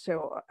 And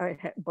so I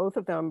had both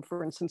of them,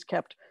 for instance,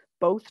 kept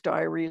both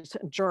diaries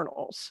and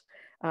journals.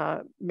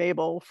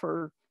 Mabel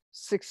for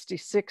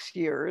 66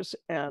 years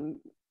and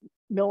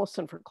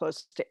Millicent for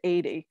close to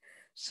 80.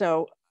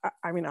 So,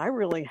 I mean, I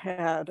really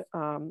had,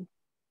 and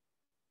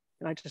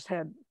I just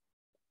had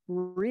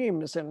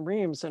reams and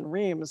reams and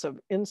reams of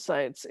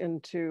insights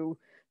into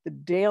the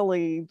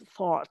daily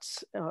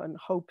thoughts and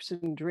hopes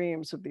and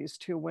dreams of these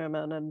two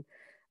women. And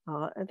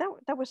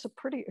that was a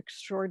pretty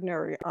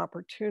extraordinary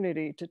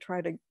opportunity to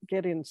try to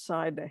get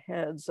inside the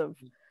heads of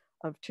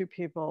of two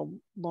people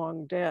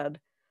long dead.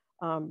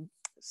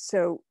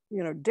 So,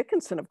 you know,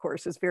 Dickinson, of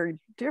course, is very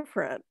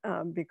different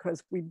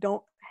because we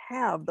don't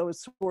have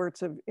those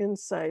sorts of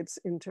insights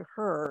into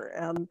her.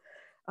 And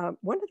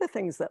one of the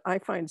things that I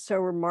find so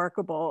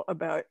remarkable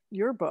about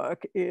your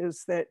book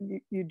is that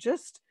you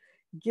just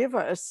give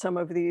us some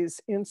of these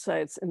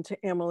insights into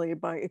Emily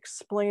by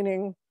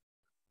explaining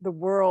the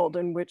world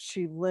in which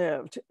she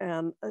lived.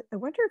 And I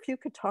wonder if you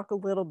could talk a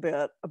little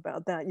bit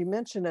about that. You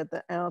mentioned at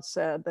the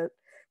outset that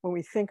when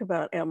we think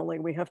about Emily,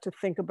 we have to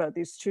think about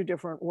these two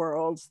different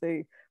worlds,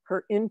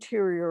 her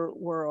interior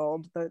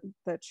world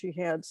that she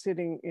had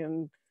sitting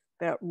in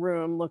that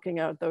room, looking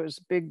out those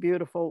big,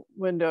 beautiful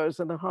windows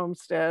in the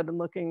homestead and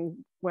looking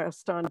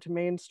west onto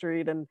Main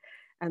Street, and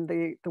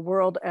the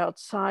world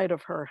outside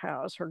of her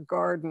house, her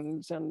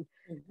gardens and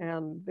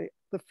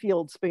the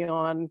fields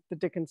beyond the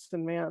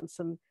Dickinson manse.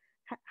 And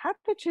how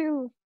did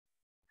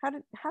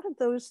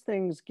those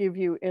things give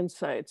you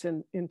insights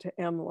into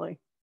Emily?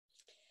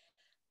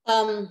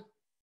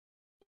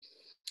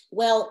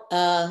 Well,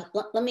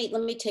 let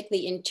me take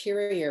the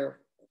interior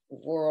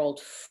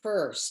world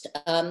first.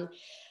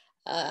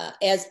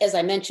 As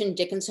I mentioned,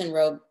 Dickinson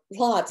wrote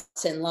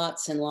lots and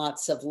lots and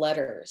lots of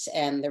letters.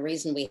 And the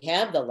reason we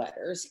have the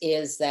letters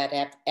is that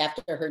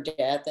after her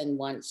death and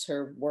once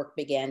her work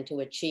began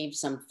to achieve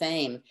some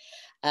fame,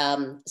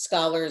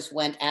 scholars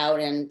went out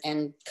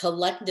and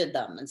collected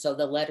them. And so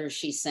the letters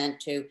she sent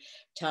to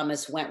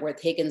Thomas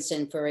Wentworth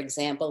Higginson, for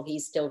example, he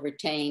still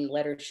retained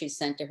letters she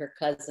sent to her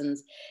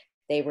cousins.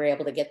 They were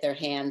able to get their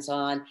hands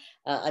on.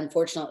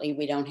 Unfortunately,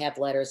 we don't have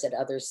letters that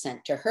others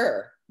sent to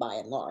her, by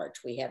and large.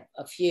 We have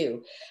a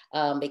few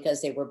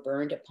because they were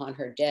burned upon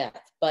her death.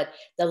 But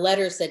the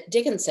letters that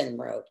Dickinson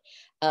wrote,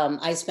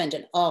 I spent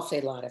an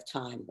awfully lot of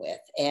time with.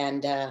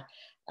 And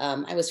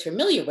I was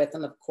familiar with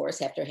them, of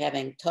course, after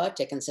having taught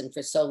Dickinson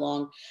for so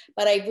long,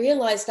 but I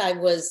realized I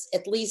was,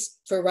 at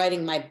least for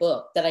writing my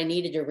book, that I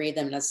needed to read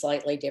them in a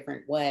slightly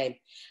different way.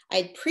 I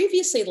had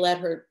previously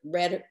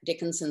read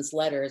Dickinson's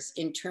letters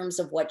in terms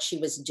of what she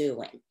was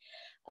doing.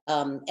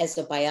 As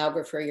a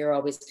biographer, you're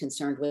always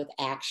concerned with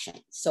action.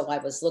 So I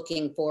was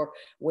looking for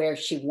where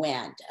she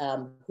went,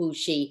 who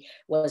she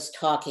was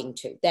talking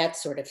to, that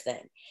sort of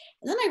thing.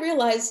 And then I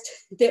realized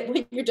that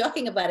when you're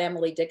talking about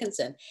Emily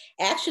Dickinson,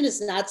 action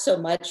is not so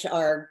much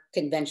our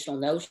conventional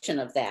notion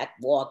of that,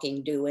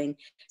 walking, doing,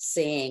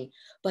 seeing,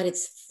 but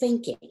it's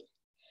thinking.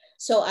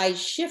 So I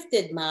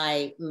shifted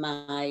my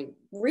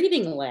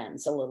reading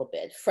lens a little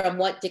bit from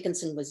what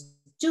Dickinson was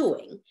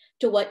doing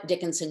to what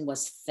Dickinson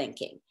was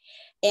thinking.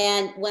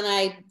 And when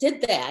I did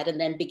that and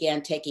then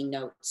began taking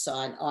notes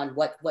on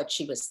what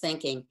she was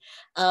thinking,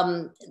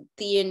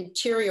 the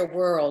interior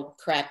world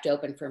cracked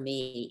open for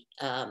me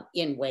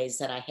in ways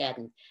that I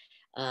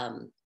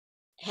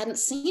hadn't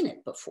seen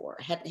it before,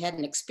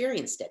 hadn't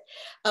experienced it.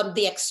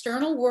 The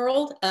external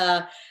world,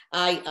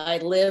 I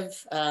live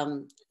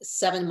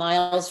 7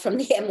 miles from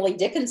the Emily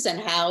Dickinson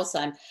house.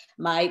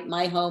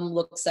 My home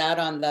looks out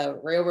on the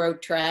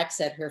railroad tracks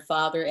that her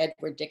father,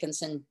 Edward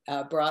Dickinson,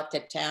 brought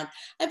to town.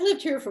 I've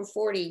lived here for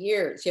 40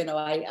 years. You know,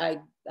 I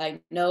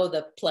know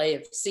the play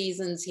of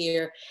seasons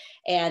here.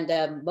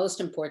 And most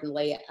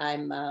importantly,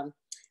 I'm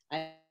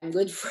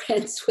good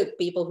friends with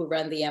people who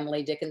run the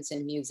Emily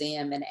Dickinson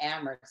Museum in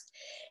Amherst.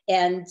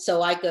 And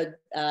so I could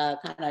kind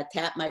of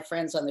tap my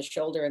friends on the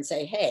shoulder and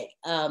say, hey,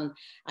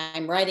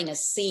 I'm writing a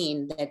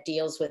scene that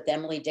deals with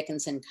Emily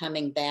Dickinson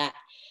coming back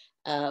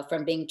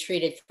from being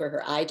treated for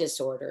her eye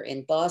disorder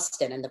in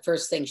Boston. And the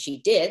first thing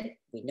she did,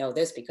 we know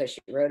this because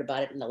she wrote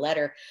about it in the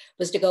letter,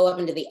 was to go up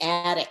into the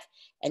attic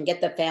and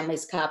get the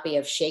family's copy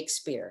of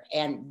Shakespeare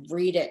and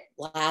read it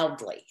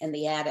loudly in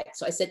the attic.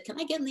 So I said, can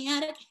I get in the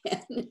attic?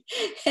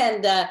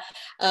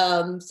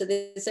 So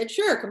they said,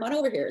 sure, come on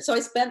over here. So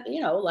I spent,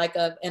 like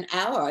an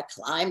hour. I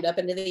climbed up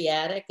into the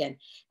attic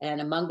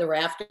and among the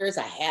rafters,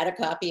 I had a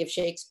copy of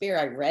Shakespeare.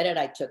 I read it.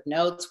 I took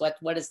notes.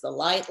 What is the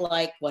light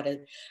like?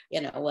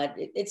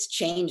 It's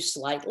changed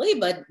slightly,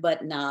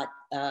 but not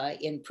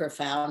in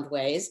profound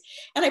ways.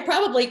 And I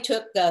probably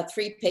took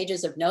 3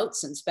 pages of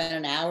notes and spent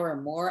an hour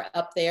or more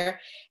up there.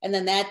 And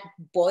then that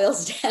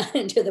boils down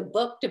into the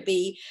book to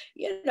be,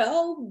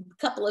 a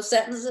couple of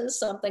sentences,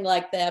 something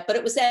like that. But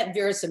it was that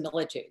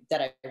verisimilitude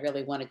that I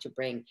really wanted to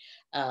bring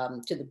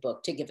to the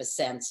book to give a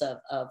sense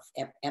of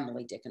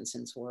Emily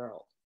Dickinson's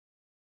world.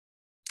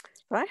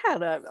 I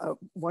had a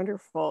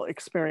wonderful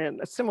experience,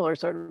 a similar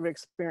sort of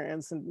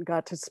experience, and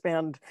got to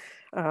spend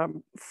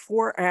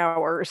 4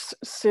 hours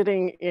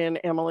sitting in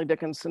Emily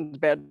Dickinson's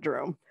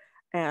bedroom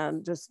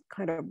and just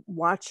kind of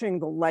watching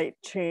the light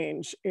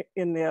change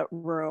in that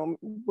room,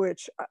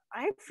 which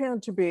I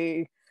found to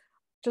be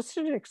just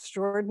an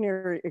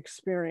extraordinary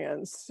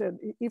experience. And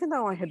even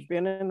though I had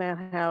been in that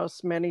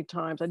house many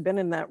times, I'd been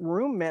in that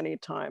room many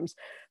times,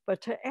 but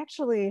to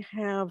actually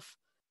have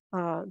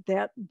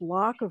that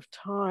block of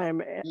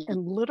time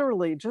and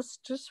literally just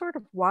sort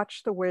of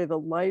watch the way the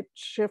light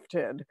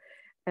shifted.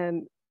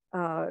 And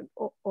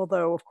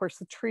although of course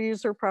the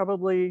trees are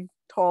probably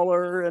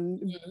taller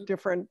and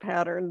different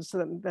patterns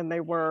than they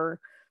were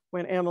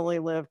when Emily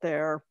lived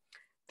there,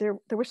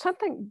 there was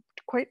something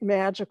quite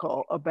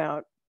magical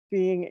about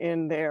being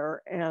in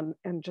there and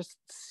just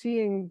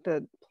seeing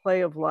the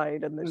play of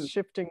light and the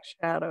shifting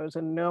shadows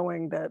and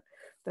knowing that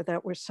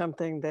that was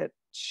something that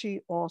she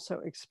also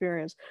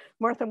experienced.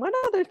 Martha, one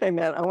other thing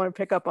that I want to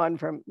pick up on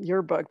from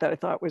your book that I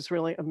thought was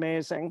really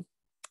amazing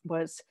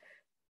was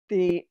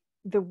the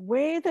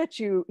way that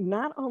you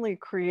not only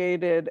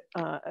created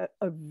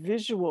a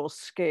visual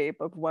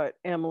scape of what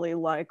Emily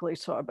likely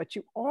saw, but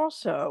you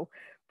also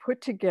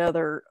put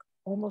together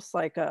almost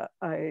like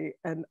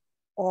an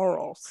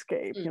oral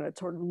scape, you know,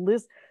 sort of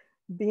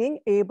being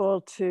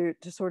able to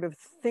sort of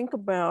think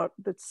about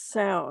the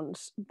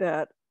sounds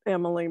that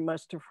Emily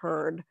must have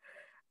heard,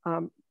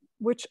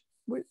 which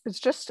is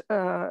just,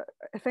 I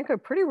think, a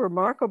pretty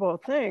remarkable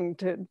thing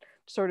to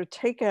sort of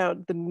take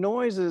out the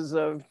noises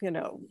of, you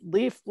know,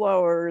 leaf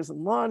blowers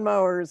and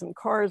lawnmowers and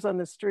cars on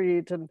the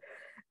street. And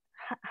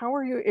how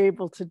are you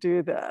able to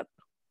do that?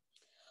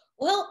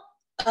 Well,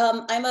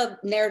 I'm a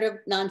narrative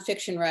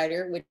nonfiction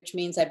writer, which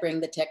means I bring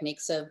the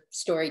techniques of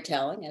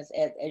storytelling,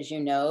 as you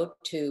know,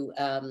 to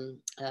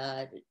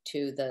the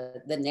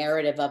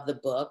narrative of the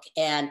book.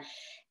 And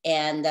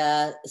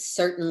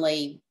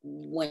certainly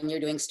when you're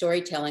doing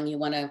storytelling, you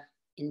want to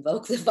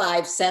invoke the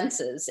five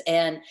senses.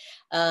 And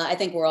I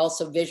think we're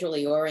also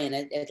visually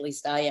oriented, at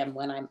least I am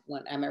when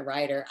I'm a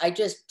writer. I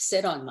just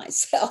sit on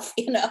myself,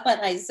 you know,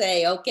 and I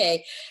say,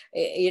 okay,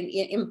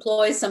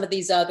 employ some of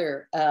these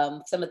other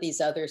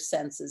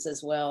senses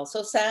as well.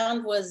 So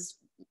sound was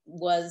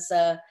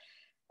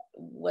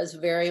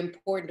very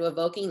important to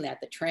evoking that.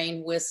 The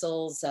train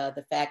whistles,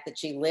 the fact that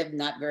she lived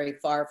not very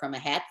far from a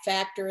hat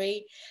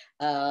factory,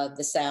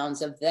 the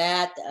sounds of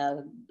that,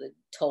 the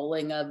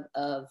tolling of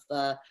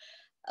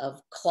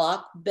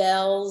clock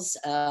bells,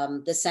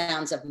 the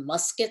sounds of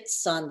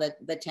muskets on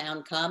the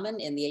town common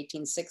in the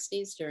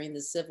 1860s during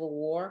the Civil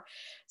War.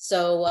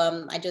 So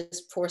I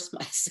just forced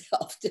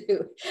myself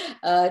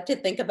to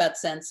think about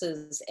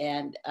senses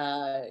and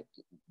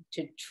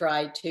to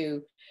try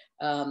to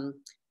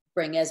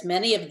bring as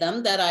many of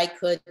them that I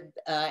could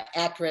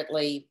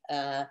accurately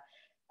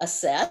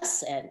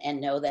assess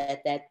and know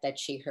that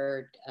she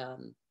heard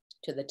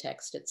to the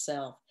text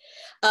itself.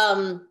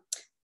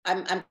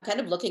 I'm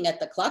kind of looking at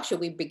the clock. Should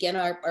we begin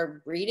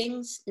our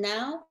readings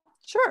now?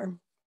 Sure.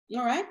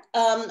 All right.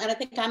 And I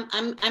think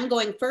I'm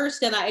going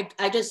first, and I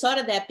just thought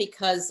of that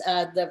because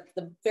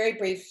the very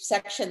brief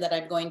section that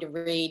I'm going to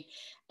read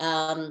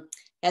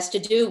has to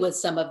do with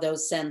some of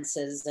those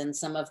senses and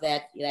some of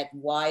that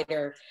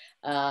wider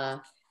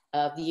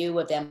view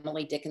of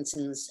Emily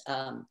Dickinson's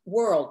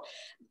world.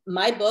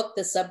 My book,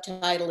 the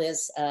subtitle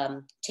is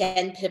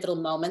 10 Pivotal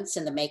Moments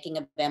in the Making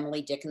of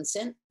Emily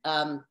Dickinson.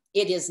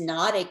 It is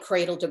not a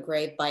cradle to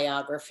grave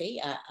biography.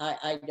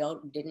 I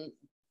didn't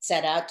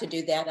set out to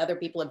do that. Other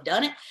people have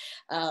done it.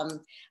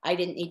 I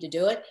didn't need to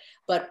do it.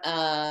 But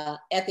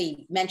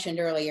Effie mentioned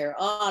earlier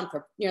on,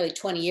 for nearly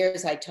 20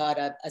 years, I taught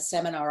a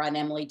seminar on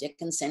Emily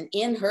Dickinson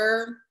in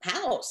her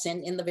house,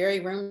 in the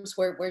very rooms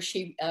where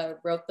she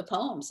wrote the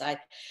poems.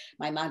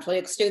 My Mount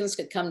Holyoke students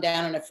could come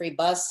down on a free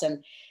bus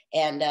and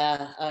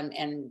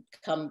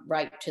come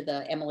right to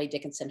the Emily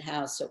Dickinson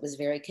house. So it was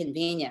very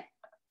convenient.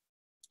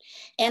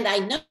 And I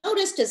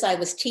noticed as I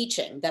was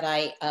teaching that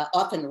I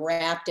often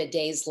wrapped a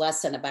day's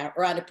lesson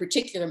around a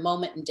particular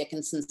moment in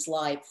Dickinson's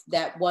life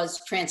that was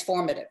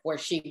transformative, where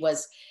she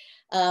was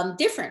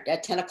different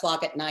at 10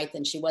 o'clock at night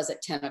than she was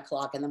at 10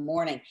 o'clock in the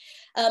morning.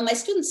 My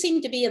students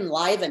seemed to be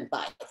enlivened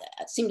by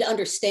that, seemed to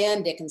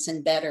understand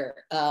Dickinson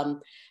better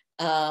than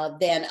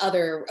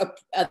other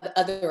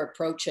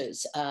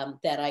approaches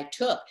that I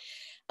took.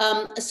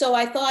 So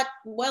I thought,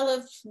 well,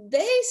 if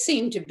they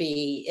seem to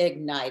be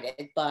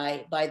ignited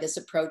by this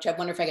approach, I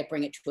wonder if I could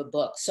bring it to a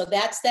book. So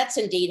that's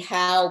indeed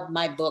how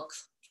my book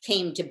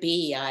came to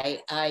be.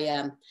 I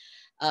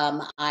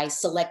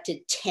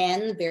selected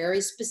 10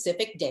 very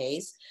specific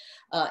days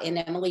in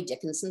Emily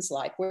Dickinson's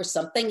life where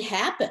something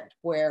happened,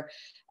 where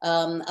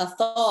a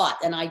thought,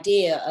 an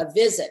idea, a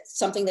visit,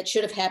 something that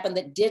should have happened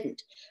that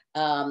didn't,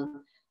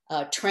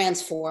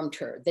 transformed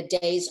her. The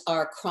days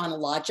are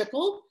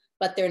chronological,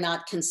 but they're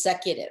not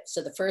consecutive.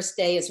 So the first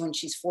day is when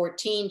she's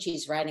 14,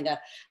 she's writing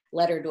a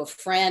letter to a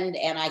friend,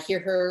 and I hear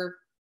her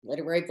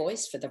literary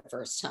voice for the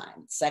first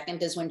time.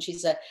 Second is when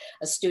she's a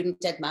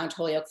student at Mount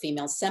Holyoke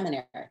Female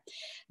Seminary.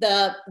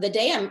 The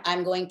day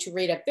I'm going to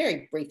read a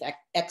very brief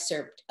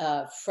excerpt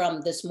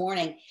from this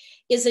morning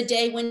is a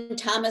day when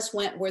Thomas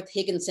Wentworth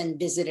Higginson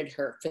visited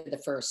her for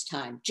the first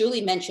time. Julie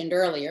mentioned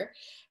earlier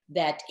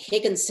that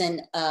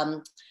Higginson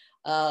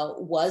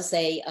was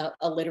a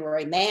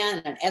literary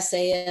man, an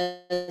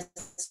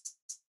essayist,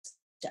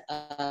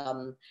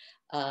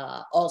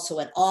 also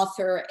an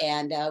author,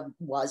 and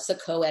was the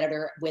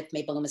co-editor with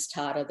Mabel Loomis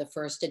Tata, the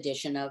first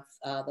edition of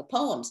the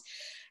poems.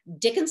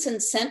 Dickinson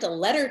sent a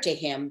letter to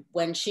him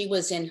when she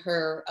was in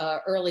her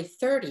early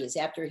 30s,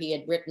 after he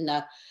had written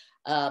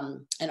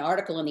an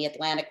article in the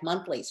Atlantic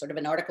Monthly, sort of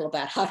an article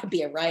about how to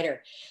be a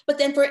writer. But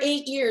then for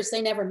 8 years,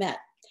 they never met.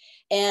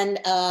 And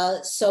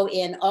so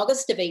in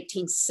August of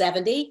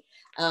 1870,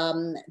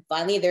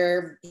 Finally,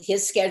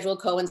 his schedule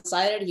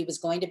coincided. He was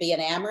going to be in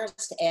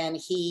Amherst, and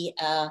he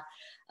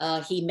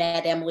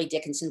met Emily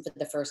Dickinson for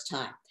the first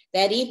time.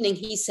 That evening,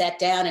 he sat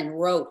down and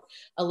wrote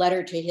a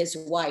letter to his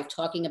wife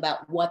talking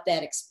about what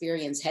that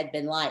experience had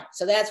been like.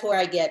 So that's where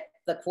I get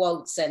the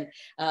quotes and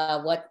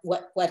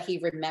what he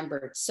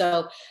remembered.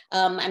 So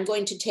I'm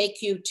going to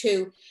take you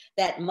to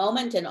that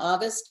moment in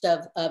August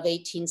of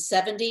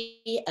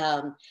 1870,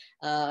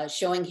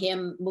 showing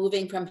him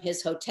moving from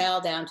his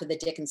hotel down to the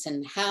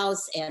Dickinson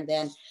house, and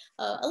then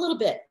a little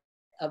bit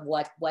of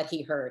what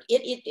he heard.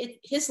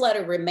 His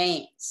letter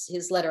remains,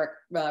 his letter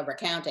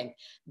recounting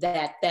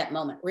that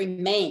moment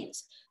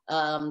remains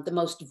the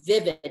most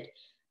vivid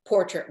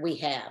portrait we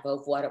have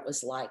of what it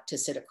was like to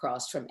sit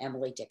across from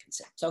Emily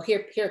Dickinson. So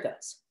here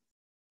goes.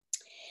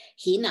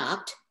 He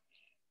knocked,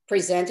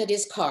 presented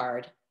his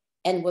card,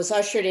 and was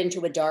ushered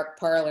into a dark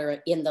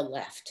parlor in the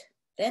left.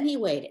 Then he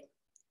waited.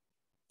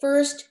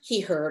 First,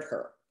 he heard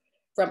her.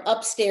 From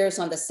upstairs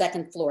on the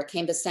second floor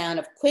came the sound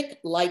of quick,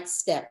 light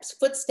steps,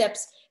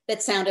 footsteps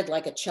that sounded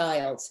like a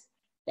child's.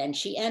 Then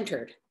she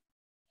entered.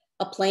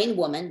 A plain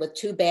woman with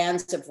 2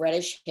 bands of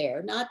reddish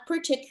hair, not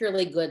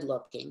particularly good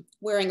looking,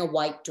 wearing a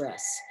white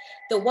dress.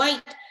 The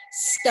white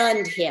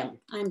stunned him.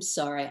 I'm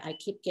sorry, I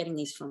keep getting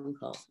these phone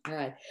calls. All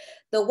right.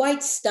 The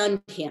white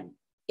stunned him.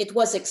 It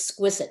was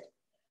exquisite.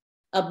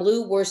 A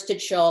blue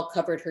worsted shawl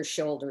covered her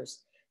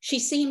shoulders. She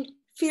seemed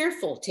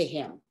fearful to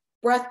him,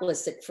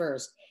 breathless at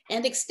first,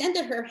 and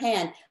extended her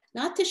hand,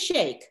 not to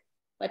shake,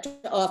 but to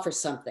offer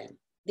something.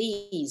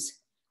 These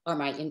are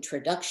my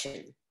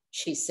introduction,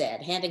 she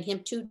said, handing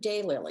him 2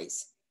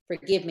 daylilies.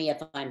 Forgive me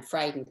if I'm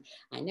frightened.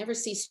 I never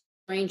see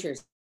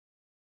strangers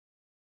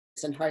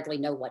and hardly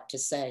know what to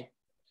say.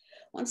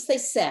 Once they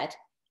sat,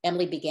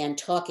 Emily began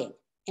talking,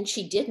 and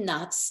she did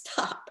not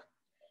stop.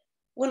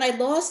 When I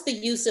lost the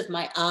use of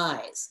my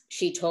eyes,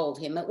 she told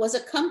him, it was a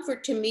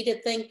comfort to me to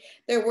think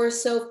there were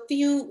so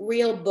few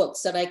real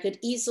books that I could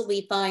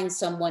easily find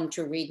someone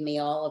to read me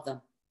all of them.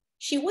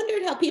 She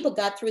wondered how people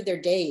got through their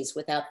days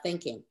without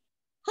thinking.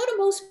 How do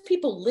most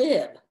people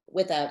live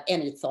without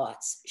any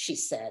thoughts, she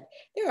said.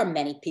 There are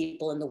many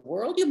people in the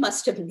world. You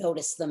must have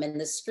noticed them in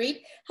the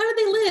street. How do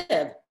they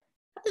live?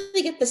 How do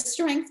they get the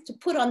strength to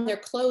put on their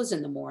clothes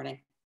in the morning?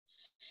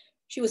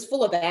 She was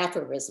full of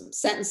aphorisms,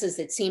 sentences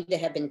that seemed to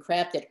have been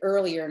crafted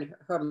earlier in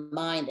her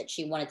mind that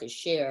she wanted to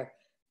share.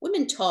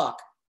 Women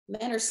talk,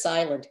 men are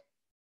silent.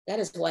 That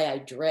is why I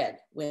dread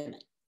women.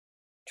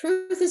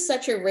 Truth is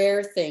such a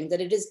rare thing that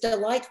it is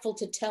delightful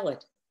to tell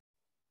it.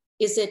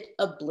 Is it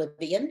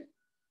oblivion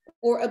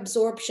or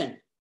absorption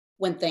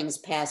when things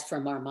pass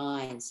from our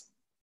minds?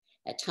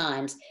 At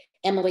times,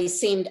 Emily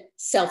seemed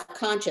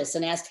self-conscious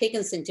and asked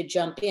Dickinson to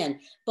jump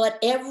in, but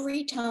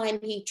every time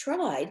he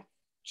tried,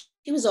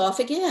 he was off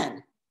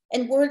again,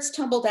 and words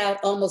tumbled out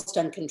almost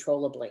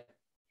uncontrollably.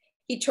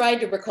 He tried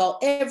to recall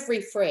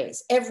every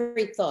phrase,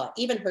 every thought,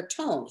 even her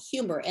tone,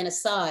 humor, and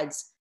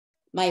asides.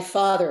 My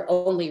father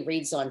only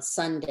reads on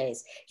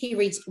Sundays. He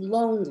reads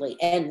lonely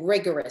and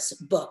rigorous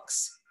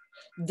books.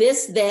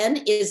 This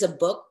then is a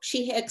book,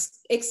 she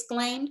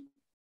exclaimed.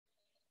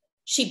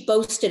 She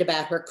boasted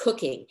about her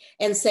cooking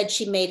and said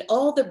she made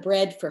all the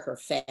bread for her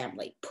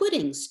family,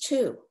 puddings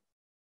too.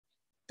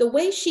 The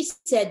way she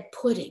said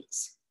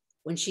puddings,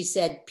 when she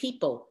said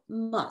people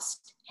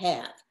must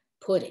have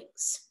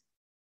puddings,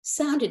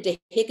 sounded to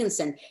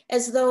Dickinson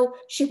as though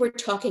she were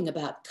talking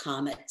about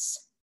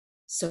comets.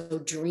 So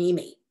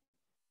dreamy.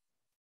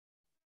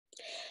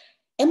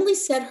 Emily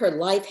said her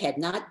life had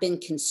not been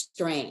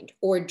constrained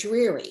or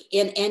dreary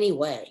in any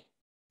way.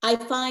 I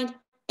find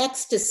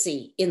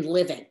ecstasy in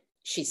living,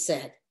 she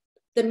said.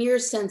 The mere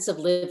sense of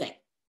living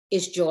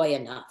is joy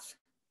enough.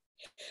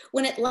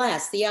 When at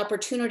last the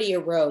opportunity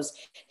arose,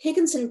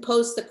 Dickinson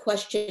posed the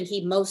question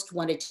he most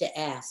wanted to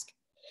ask.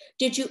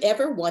 Did you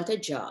ever want a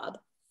job,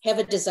 have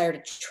a desire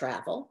to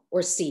travel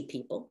or see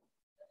people?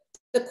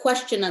 The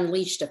question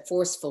unleashed a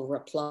forceful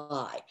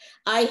reply.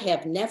 I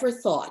have never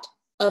thought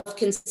of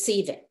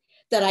conceiving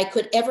that I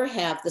could ever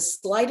have the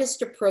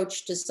slightest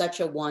approach to such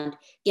a want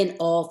in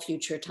all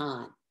future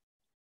time.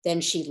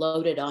 Then she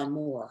loaded on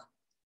more.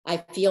 I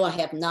feel I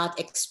have not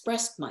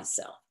expressed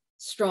myself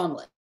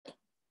strongly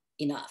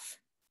enough.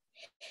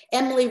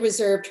 Emily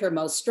reserved her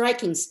most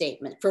striking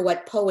statement for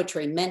what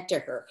poetry meant to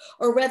her,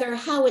 or rather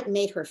how it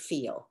made her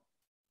feel.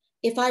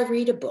 If I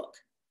read a book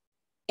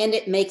and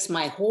it makes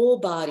my whole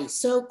body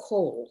so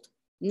cold,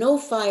 no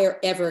fire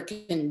ever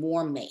can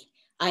warm me,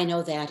 I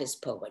know that is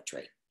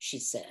poetry, she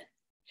said.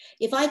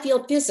 If I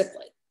feel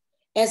physically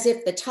as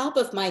if the top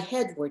of my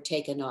head were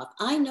taken off,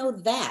 I know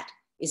that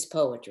is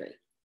poetry.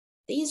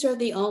 These are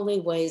the only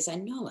ways I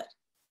know it.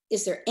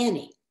 Is there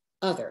any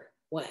other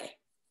way?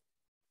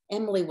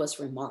 Emily was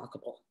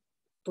remarkable,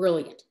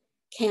 brilliant,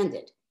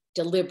 candid,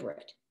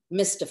 deliberate,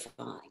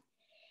 mystifying.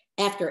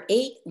 After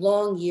 8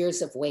 long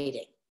years of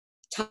waiting,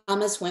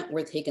 Thomas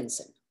Wentworth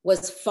Higginson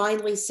was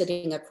finally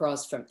sitting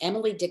across from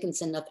Emily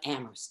Dickinson of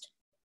Amherst,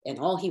 and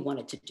all he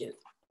wanted to do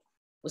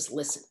was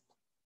listen.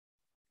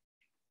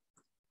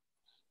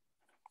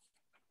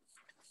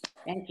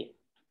 Thank you.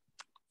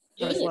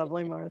 That was Julie,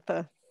 lovely,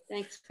 Martha.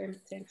 thanks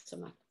so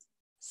much.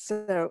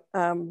 So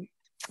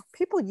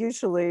people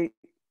usually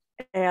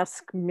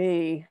ask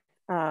me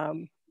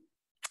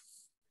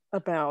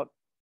about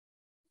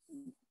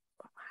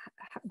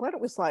what it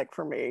was like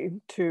for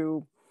me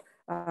to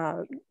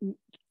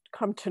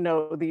come to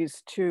know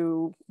these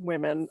two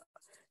women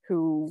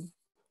who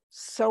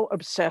so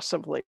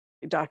obsessively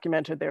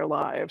documented their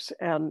lives.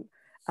 And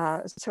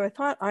so I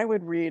thought I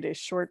would read a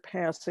short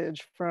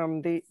passage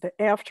from the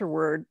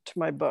afterword to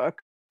my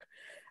book.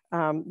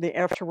 The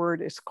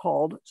afterword is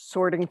called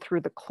Sorting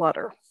Through the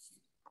Clutter.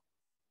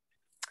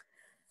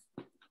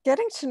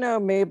 Getting to know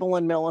Mabel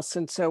and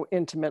Millicent so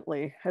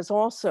intimately has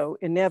also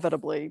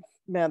inevitably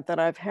meant that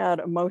I've had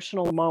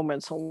emotional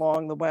moments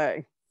along the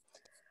way.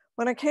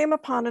 When I came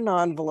upon an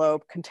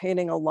envelope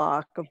containing a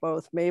lock of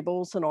both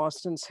Mabel's and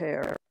Austin's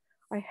hair,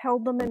 I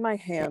held them in my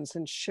hands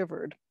and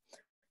shivered,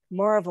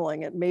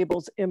 marveling at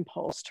Mabel's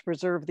impulse to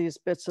preserve these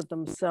bits of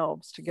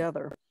themselves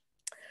together.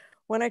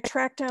 When I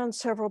tracked down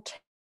several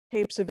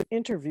tapes of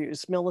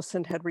interviews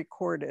Millicent had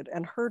recorded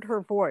and heard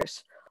her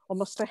voice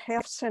almost a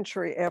half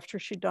century after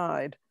she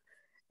died,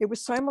 it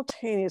was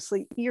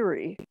simultaneously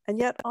eerie and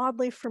yet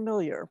oddly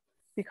familiar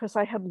because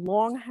I had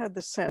long had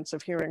the sense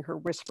of hearing her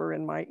whisper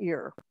in my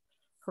ear.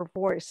 Her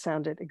voice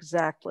sounded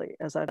exactly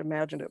as I'd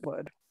imagined it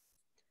would.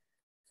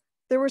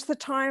 There was the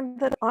time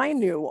that I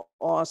knew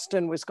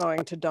Austin was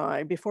going to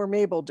die before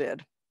Mabel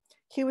did.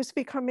 He was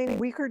becoming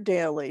weaker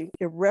daily,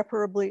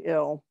 irreparably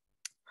ill.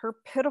 Her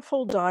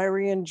pitiful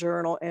diary and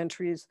journal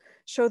entries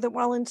show that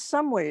while in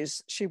some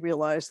ways she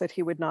realized that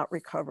he would not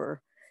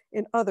recover,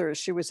 in others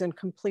she was in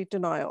complete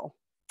denial.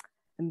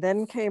 And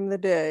then came the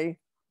day,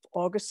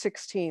 August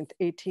 16th,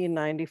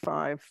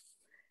 1895.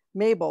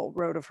 Mabel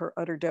wrote of her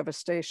utter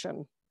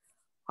devastation.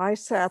 I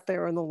sat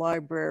there in the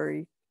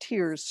library,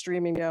 tears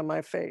streaming down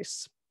my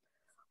face.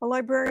 A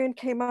librarian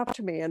came up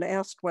to me and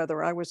asked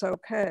whether I was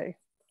okay.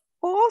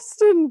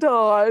 Austin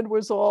died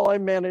was all I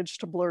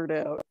managed to blurt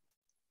out.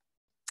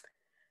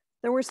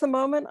 There was the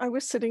moment I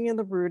was sitting in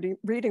the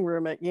reading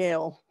room at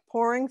Yale,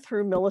 poring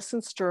through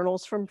Millicent's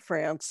journals from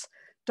France,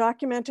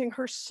 documenting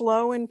her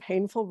slow and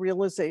painful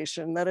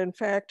realization that in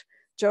fact,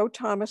 Joe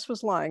Thomas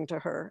was lying to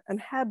her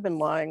and had been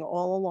lying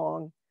all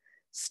along.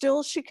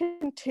 Still, she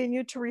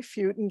continued to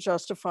refute and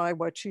justify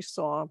what she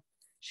saw.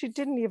 She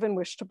didn't even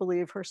wish to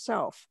believe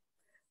herself.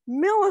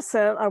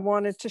 Millicent, I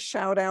wanted to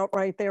shout out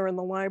right there in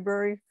the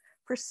library,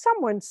 for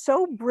someone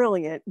so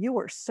brilliant, you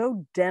are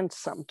so dense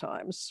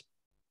sometimes.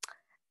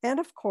 And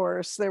of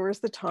course, there was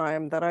the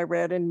time that I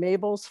read in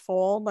Mabel's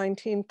fall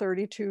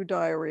 1932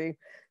 diary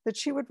that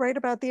she would write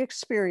about the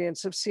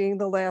experience of seeing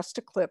the last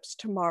eclipse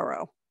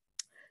tomorrow.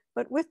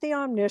 But with the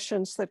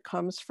omniscience that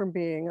comes from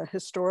being a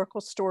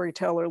historical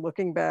storyteller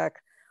looking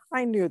back,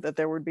 I knew that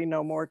there would be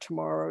no more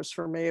tomorrows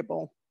for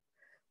Mabel.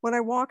 When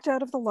I walked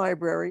out of the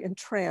library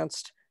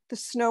entranced, the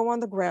snow on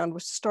the ground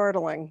was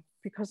startling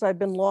because I'd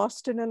been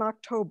lost in an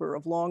October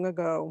of long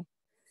ago.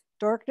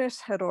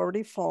 Darkness had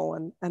already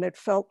fallen and it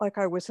felt like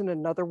I was in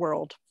another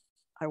world.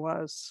 I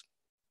was.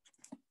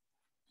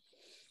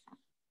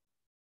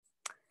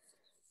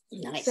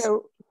 Nice.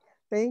 So,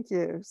 thank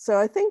you. So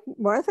I think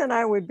Martha and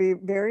I would be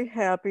very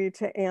happy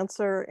to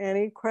answer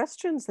any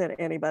questions that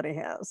anybody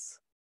has.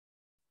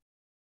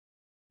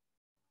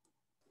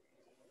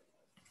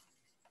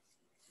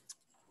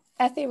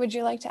 Ethy, would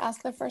you like to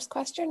ask the first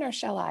question or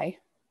shall I?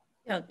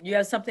 Yeah, you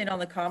have something on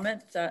the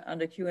comment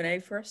under Q&A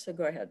first, so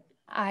go ahead.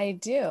 I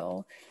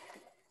do.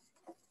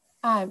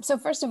 So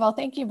first of all,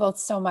 thank you both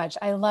so much.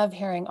 I love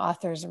hearing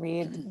authors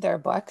read their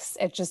books.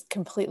 It just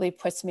completely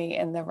puts me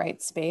in the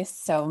right space.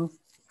 So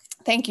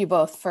thank you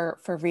both for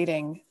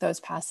reading those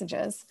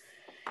passages.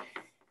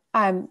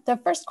 The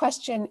first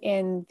question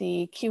in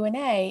the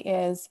Q&A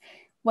is,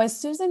 was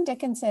Susan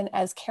Dickinson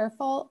as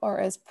careful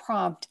or as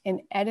prompt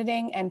in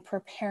editing and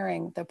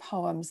preparing the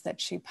poems that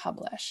she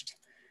published?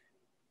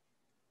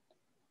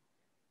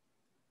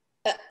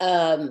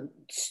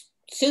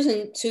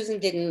 Susan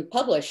didn't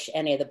publish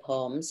any of the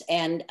poems,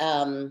 and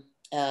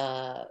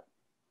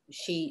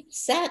she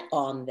sat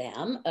on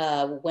them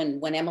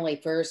when Emily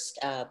first,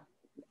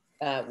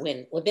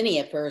 when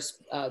Lavinia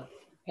first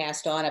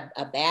passed on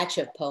a batch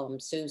of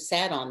poems. Sue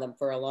sat on them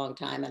for a long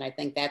time, and I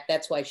think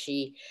that's why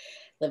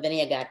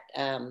Lavinia got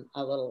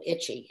a little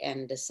itchy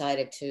and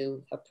decided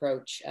to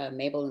approach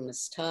Mabel and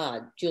Miss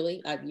Todd.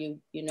 Julie,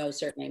 you know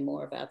certainly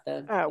more about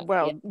the.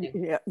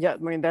 Yeah. I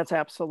mean, that's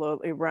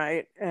absolutely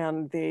right.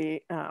 And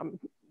the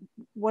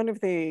one of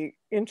the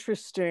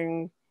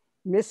interesting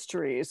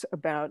mysteries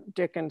about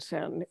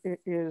Dickinson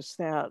is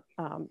that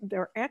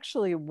there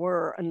actually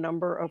were a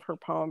number of her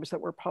poems that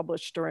were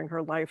published during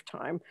her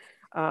lifetime,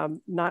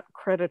 not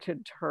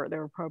credited to her. They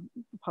were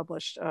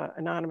published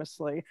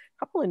anonymously,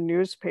 a couple in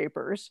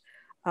newspapers.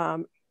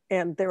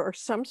 And there are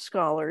some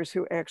scholars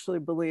who actually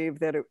believe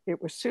that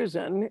it was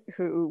Susan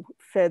who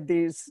fed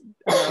these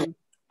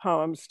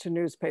poems to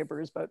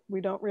newspapers, but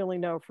we don't really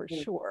know for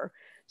sure.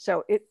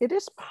 So it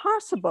is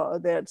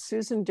possible that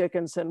Susan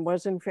Dickinson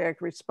was in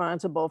fact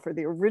responsible for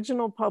the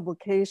original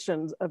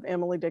publications of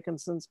Emily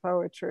Dickinson's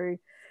poetry.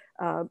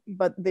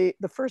 But the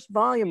first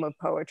volume of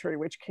poetry,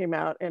 which came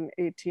out in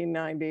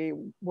 1890,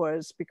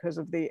 was because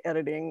of the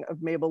editing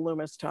of Mabel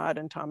Loomis Todd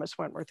and Thomas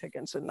Wentworth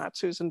Higginson, not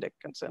Susan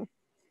Dickinson.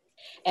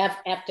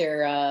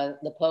 After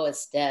the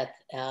poet's death,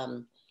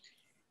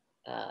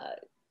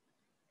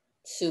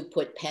 Sue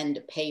put pen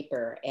to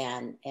paper,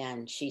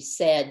 and she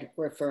said,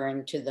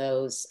 referring to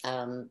those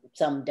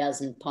some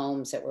dozen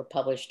poems that were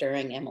published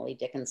during Emily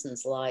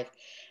Dickinson's life,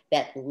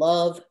 that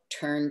love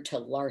turned to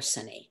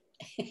larceny.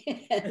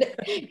 and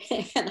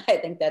I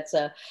think that's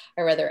a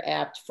rather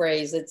apt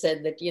phrase. That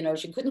said that, you know,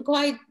 she couldn't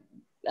quite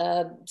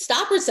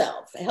stop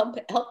herself,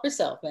 help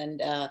herself,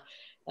 and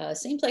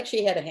seems like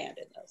she had a hand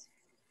in those.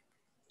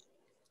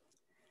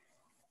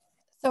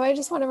 So I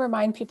just want to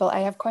remind people, I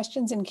have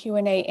questions in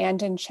Q&A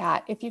and in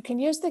chat. If you can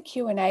use the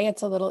Q&A,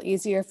 it's a little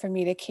easier for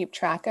me to keep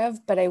track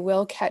of, but I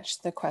will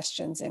catch the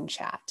questions in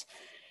chat.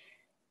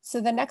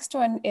 So the next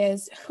one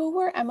is, who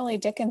were Emily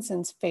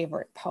Dickinson's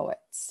favorite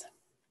poets?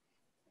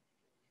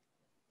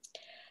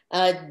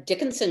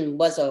 Dickinson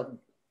was a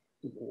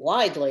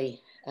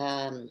widely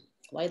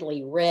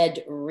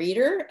read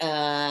reader.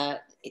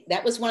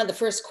 That was one of the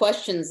first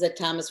questions that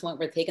Thomas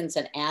Wentworth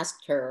Higginson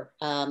asked her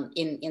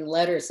in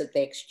letters that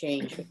they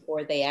exchanged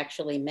before they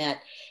actually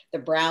met. The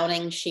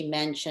Browning she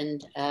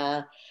mentioned,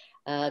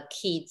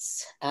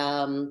 Keats.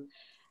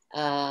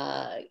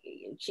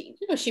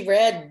 She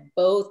read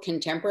both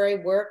contemporary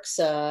works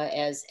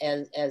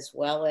as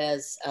well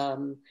as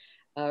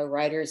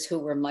writers who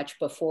were much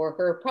before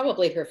her.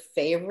 Probably her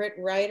favorite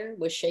writer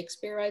was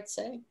Shakespeare, I'd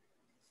say.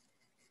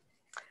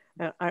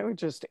 I would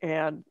just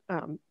add,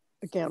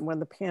 again, when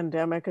the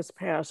pandemic has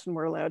passed and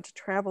we're allowed to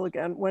travel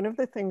again, one of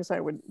the things I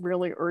would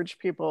really urge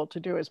people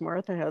to do, as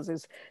Martha has,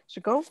 is to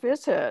go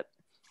visit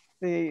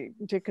the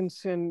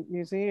Dickinson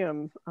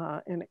Museum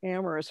in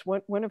Amherst.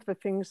 One of the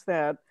things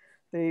that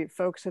the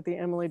folks at the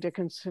Emily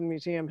Dickinson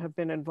Museum have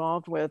been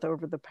involved with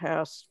over the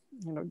past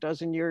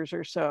dozen years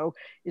or so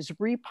is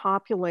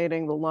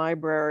repopulating the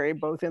library,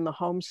 both in the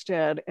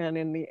homestead and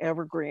in the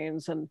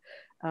evergreens, and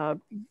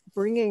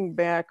bringing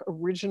back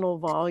original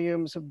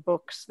volumes of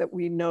books that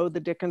we know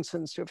the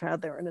Dickinsons to have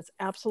had there. And it's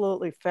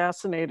absolutely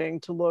fascinating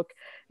to look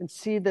and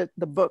see that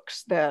the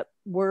books that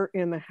were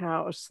in the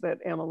house that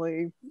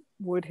Emily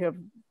would have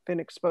been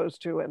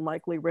exposed to and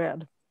likely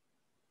read.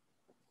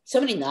 So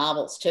many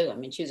novels too. I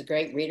mean, she was a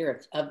great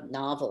reader of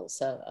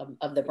novels,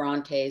 of the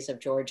Brontes, of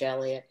George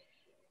Eliot,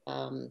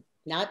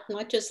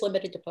 not just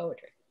limited to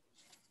poetry.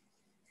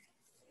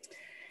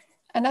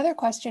 Another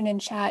question in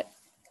chat.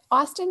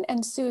 Austin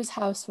and Sue's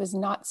house was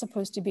not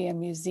supposed to be a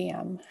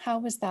museum. How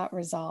was that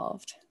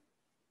resolved?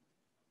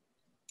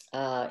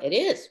 It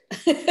is.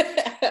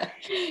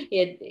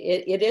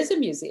 it is a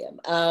museum.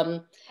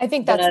 I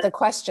think that's the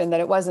question, that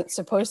it wasn't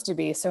supposed to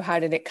be. So how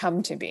did it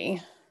come to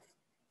be?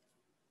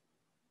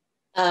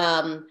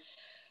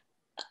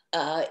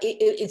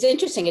 It's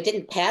interesting. It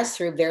didn't pass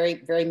through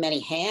very many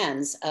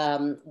hands.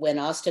 When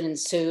Austin and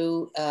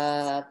Sue,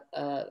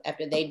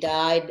 after they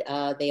died,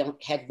 they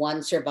had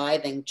one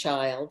surviving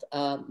child,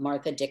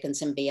 Martha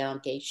Dickinson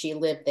Bianchi. She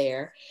lived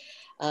there.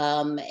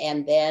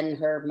 And then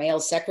her male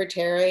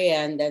secretary,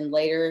 and then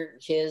later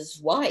his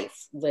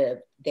wife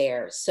lived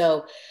there.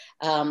 So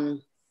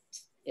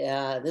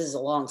this is a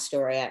long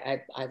story.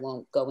 I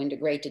won't go into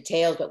great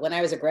details, but when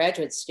I was a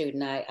graduate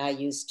student, I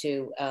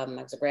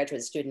was a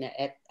graduate student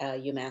at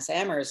UMass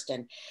Amherst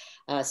and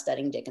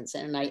studying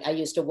Dickinson. And I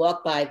used to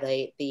walk by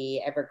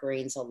the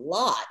evergreens a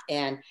lot.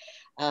 And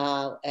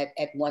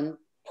at one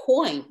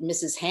point,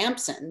 Mrs.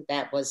 Hampson,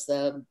 that was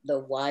the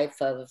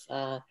wife of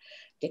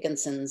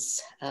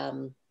Dickinson's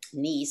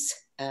niece,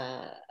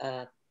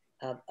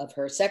 of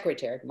her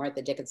secretary,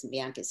 Martha Dickinson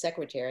Bianchi's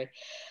secretary,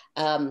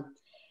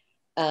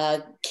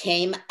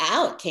 came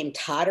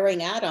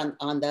tottering out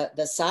on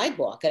the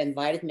sidewalk and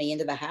invited me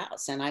into the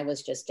house. And I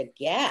was just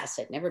aghast.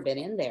 I'd never been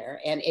in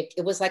there. And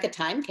it was like a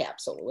time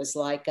capsule. It was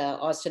like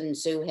Austin and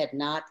Sue had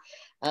not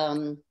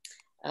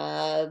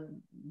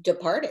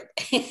departed.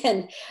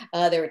 And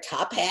there were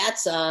top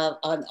hats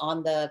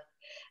on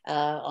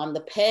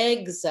the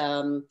pegs,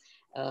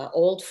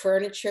 old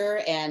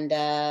furniture.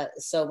 And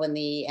so when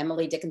the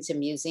Emily Dickinson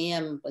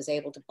Museum was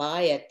able to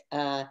buy it,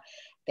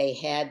 they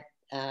had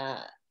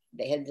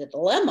the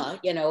dilemma,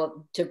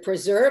 to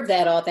preserve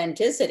that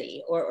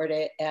authenticity or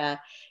to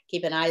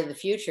keep an eye to the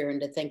future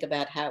and to think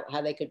about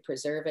how they could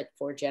preserve it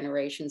for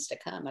generations to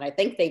come. And I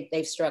think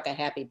they've struck a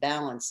happy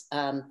balance.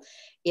 I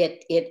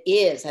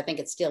think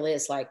it still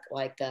is like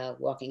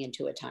walking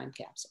into a time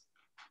capsule.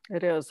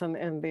 It is,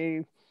 and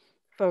the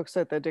folks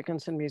at the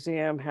Dickinson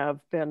Museum have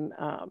been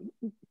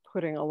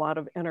putting a lot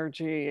of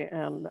energy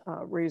and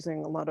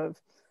raising a lot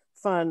of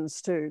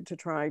funds to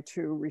try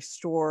to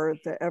restore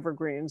the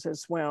evergreens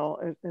as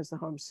well as the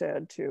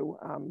homestead to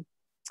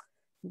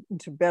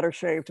better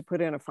shape, to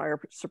put in a fire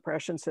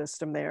suppression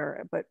system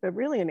there. But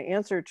really, in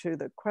answer to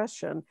the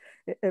question,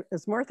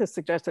 as Martha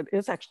suggested,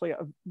 is actually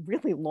a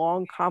really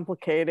long,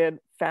 complicated,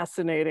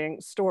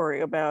 fascinating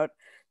story about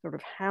sort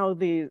of how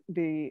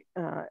the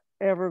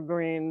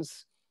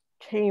evergreens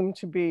came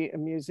to be a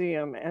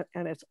museum.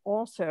 And it's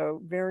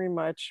also very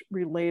much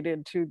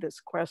related to this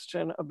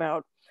question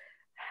about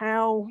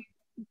how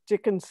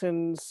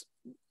Dickinson's,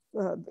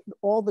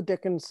 all the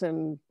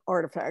Dickinson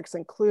artifacts,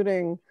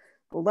 including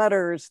the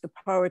letters, the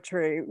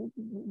poetry,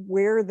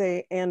 where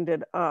they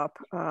ended up.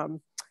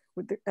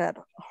 At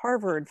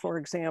Harvard, for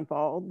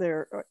example,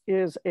 there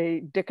is a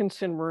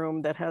Dickinson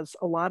room that has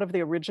a lot of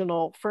the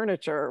original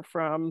furniture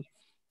from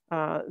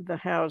the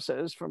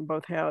houses, from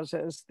both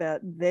houses, that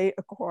they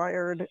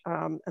acquired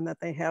and that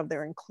they have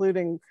there,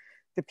 including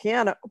the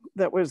piano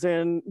that was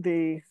in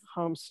the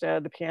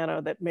homestead, the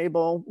piano that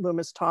Mabel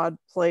Loomis Todd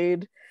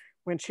played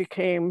when she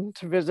came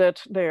to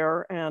visit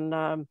there.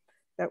 And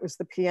that was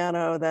the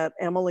piano that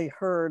Emily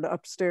heard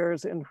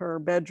upstairs in her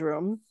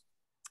bedroom.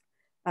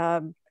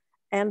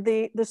 And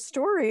the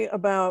story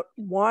about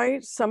why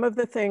some of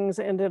the things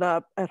ended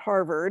up at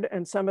Harvard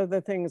and some of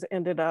the things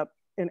ended up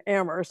in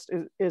Amherst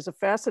is a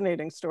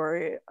fascinating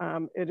story.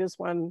 It is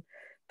one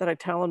that I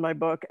tell in my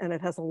book, and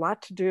it has a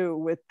lot to do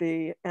with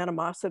the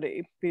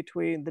animosity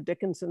between the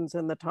Dickinsons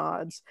and the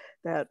Todds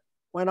that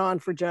went on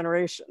for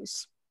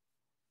generations.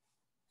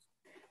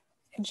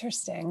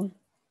 Interesting.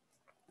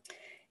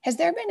 Has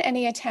there been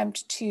any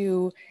attempt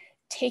to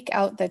take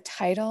out the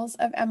titles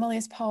of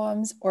Emily's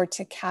poems or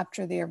to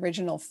capture the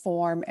original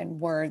form and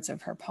words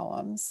of her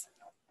poems?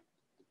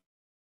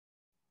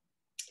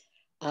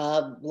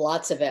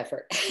 Lots of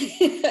effort.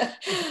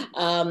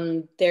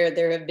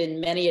 There have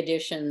been many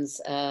editions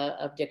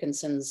of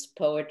Dickinson's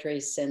poetry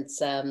since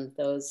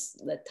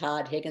the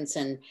Todd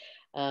Higginson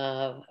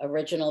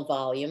original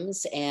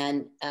volumes,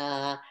 and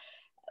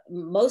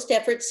most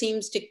effort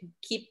seems to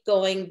keep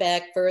going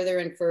back further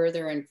and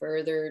further and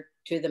further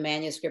to the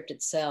manuscript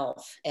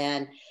itself.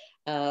 And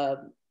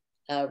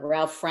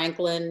Ralph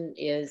Franklin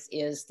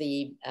is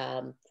the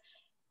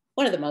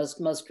one of the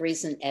most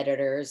recent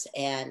editors,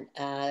 and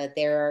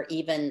there's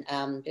even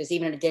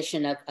an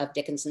edition of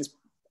Dickinson's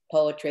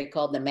poetry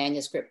called the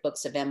Manuscript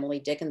Books of Emily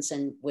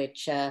Dickinson,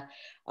 which are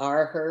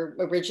her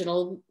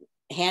original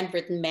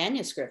handwritten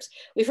manuscripts.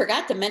 We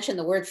forgot to mention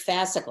the word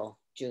fascicle,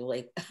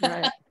 Julie.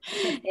 Right.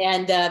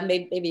 And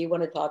maybe you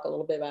want to talk a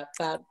little bit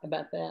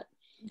about that.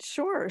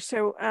 Sure.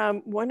 So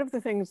one of the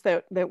things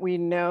that we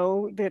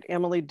know that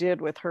Emily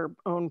did with her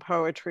own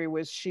poetry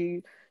was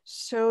she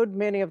sewed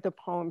many of the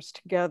poems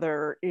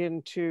together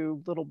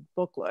into little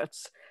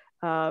booklets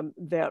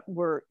that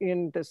were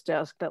in this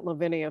desk that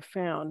Lavinia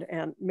found.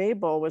 And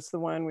Mabel was the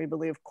one, we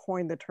believe,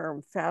 coined the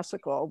term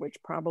fascicle, which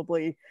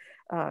probably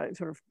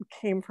sort of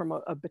came from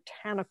a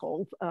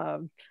botanical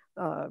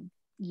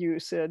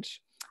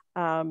usage.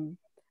 And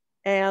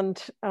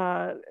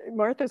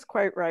Martha's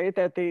quite right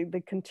that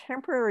the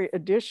contemporary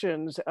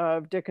editions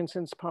of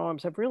Dickinson's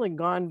poems have really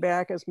gone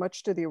back as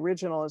much to the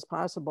original as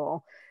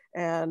possible.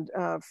 And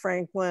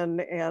Franklin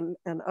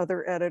and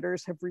other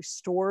editors have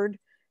restored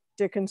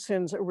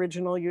Dickinson's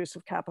original use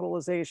of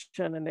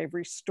capitalization, and they've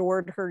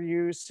restored her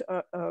use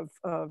of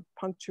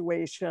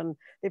punctuation.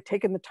 They've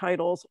taken the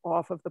titles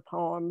off of the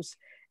poems.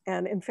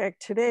 And in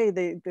fact, today,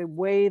 the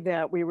way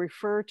that we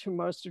refer to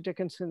most of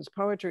Dickinson's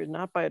poetry is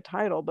not by a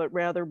title, but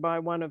rather by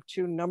one of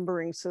two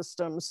numbering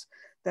systems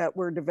that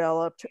were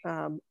developed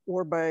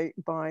or by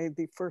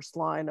the first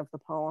line of the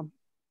poem.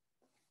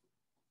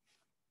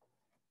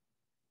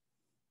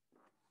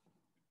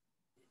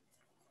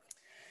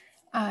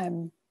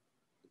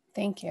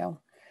 Thank you.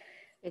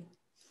 Want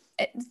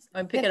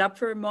to pick it up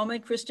for a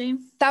moment,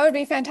 Christine? That would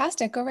be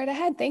fantastic. Go right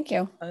ahead. Thank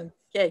you.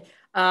 Okay.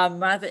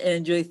 Martha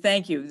and Julie,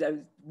 thank you. That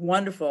was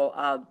wonderful.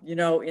 You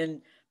know,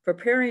 in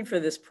preparing for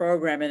this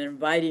program and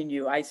inviting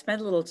you, I spent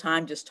a little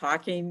time just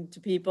talking to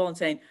people and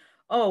saying,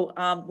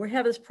 oh, we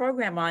have this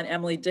program on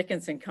Emily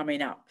Dickinson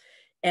coming up.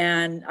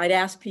 And I'd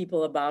ask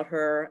people about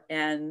her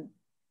and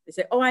they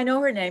say, oh, I know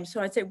her name.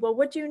 So I'd say, well,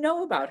 what do you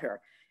know about her?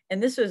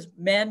 And this was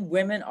men,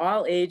 women,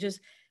 all ages.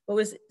 What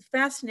was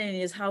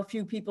fascinating is how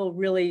few people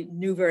really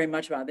knew very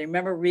much about it. They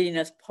remember reading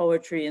us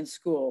poetry in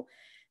school.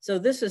 So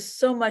this is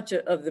so much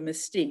of the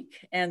mystique.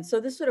 And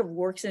so this sort of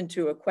works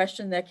into a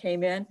question that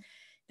came in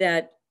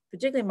that,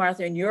 particularly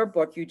Martha, in your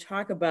book, you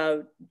talk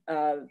about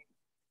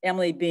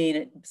Emily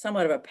being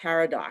somewhat of a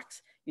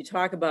paradox. You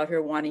talk about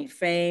her wanting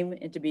fame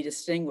and to be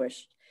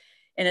distinguished.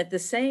 And at the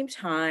same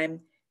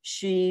time,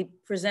 she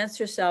presents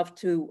herself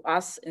to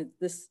us at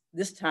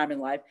this time in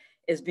life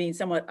as being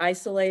somewhat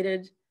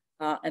isolated,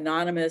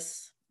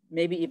 anonymous,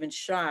 maybe even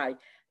shy.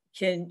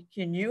 Can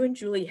you and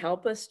Julie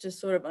help us to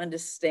sort of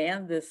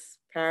understand this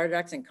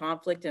paradox and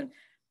conflict and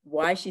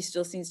why she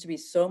still seems to be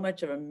so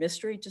much of a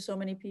mystery to so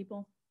many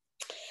people?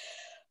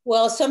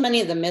 Well, so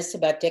many of the myths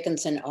about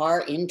Dickinson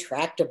are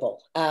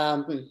intractable.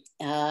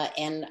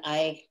 And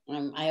I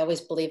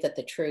always believe that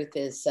the truth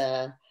is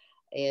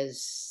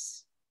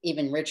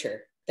even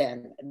richer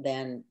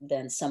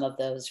than some of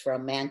those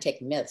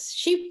romantic myths.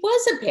 She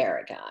was a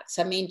paradox.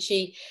 I mean,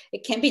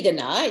 it can't be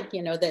denied,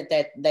 you know,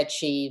 that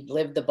she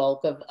lived the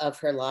bulk of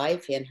her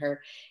life in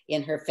her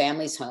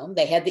family's home.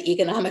 They had the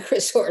economic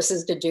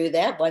resources to do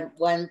that.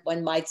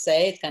 One might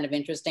say it's kind of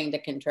interesting to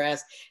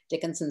contrast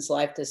Dickinson's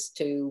life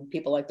to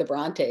people like the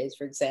Brontes,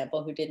 for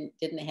example, who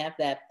didn't have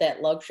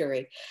that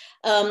luxury.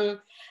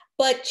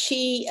 But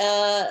she,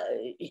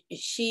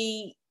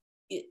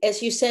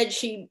 as you said,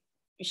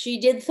 she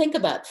did think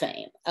about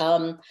fame.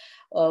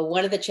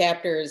 One of the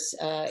chapters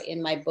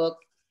in my book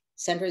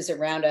centers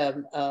around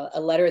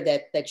a letter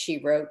that she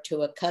wrote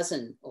to a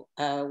cousin,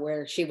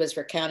 where she was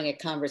recounting a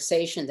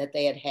conversation that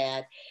they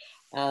had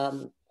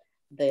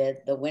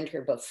the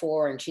winter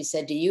before. And she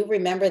said, "Do you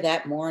remember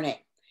that morning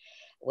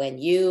when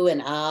you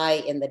and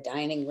I in the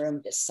dining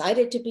room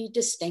decided to be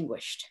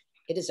distinguished?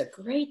 It is a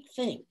great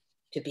thing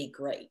to be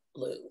great,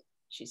 Lou,"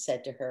 she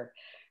said to her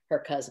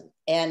cousin.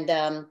 And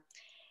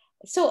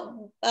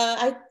so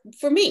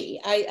for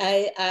me,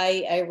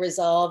 I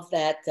resolved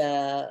that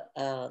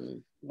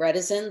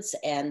reticence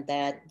and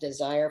that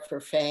desire for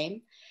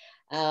fame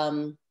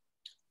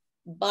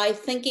by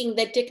thinking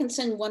that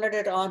Dickinson wanted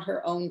it on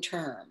her own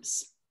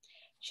terms.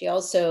 She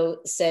also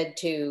said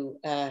to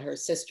her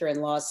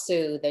sister-in-law,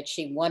 Sue, that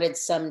she wanted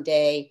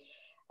someday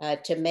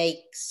to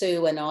make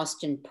Sue and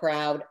Austin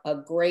proud a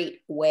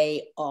great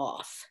way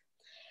off.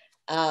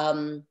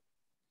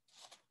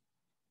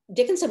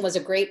 Dickinson was a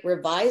great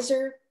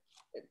reviser.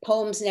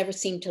 Poems never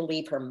seemed to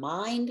leave her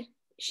mind.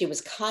 She was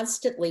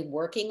constantly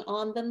working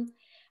on them.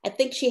 I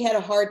think she had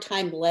a hard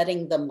time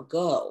letting them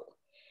go.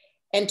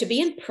 And to be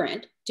in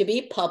print, to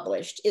be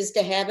published, is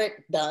to have it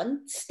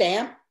done,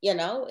 stamped, you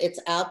know, it's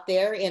out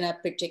there in a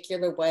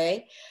particular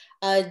way.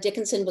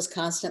 Dickinson was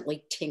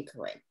constantly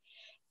tinkering.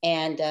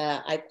 And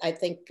I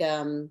think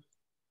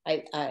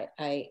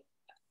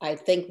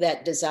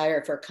that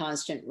desire for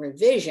constant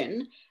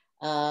revision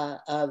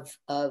of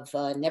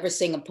never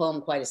seeing a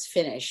poem quite as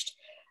finished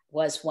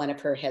was one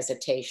of her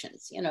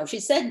hesitations. You know, she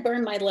said,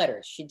 "Burn my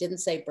letters." She didn't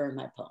say, "Burn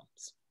my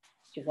poems."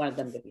 She wanted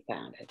them to be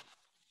founded.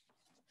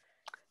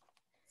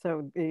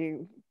 So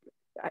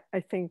I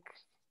think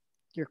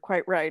you're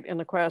quite right in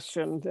the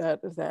question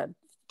that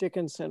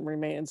Dickinson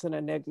remains an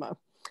enigma.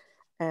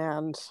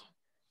 And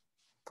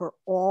for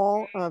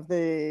all of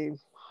the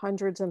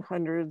hundreds and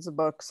hundreds of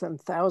books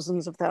and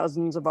thousands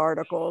of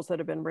articles that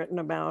have been written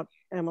about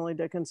Emily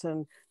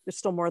Dickinson, there's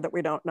still more that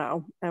we don't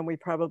know, and we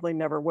probably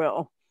never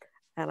will.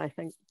 And I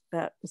think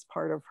that is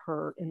part of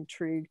her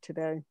intrigue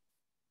today.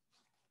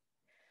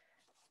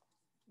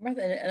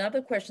 Martha,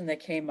 another question that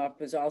came up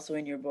was also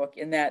in your book,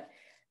 in that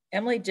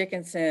Emily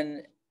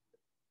Dickinson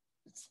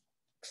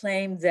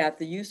claimed that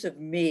the use of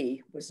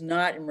me was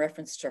not in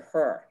reference to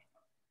her.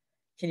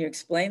 Can you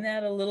explain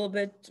that a little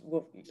bit,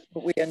 what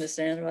we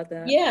understand about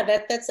that? Yeah,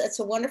 that's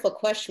a wonderful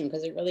question,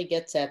 because it really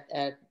gets at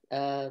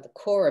the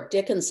core of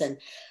Dickinson.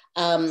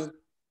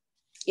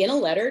 In a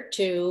letter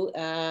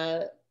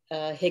to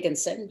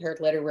Higginson, her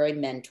literary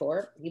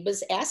mentor, he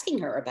was asking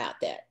her about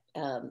that.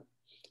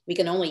 We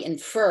can only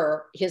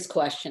infer his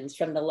questions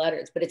from the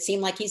letters, but it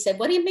seemed like he said,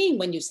 "What do you mean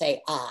when you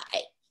say I?"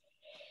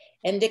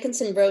 And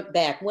Dickinson wrote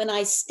back, "When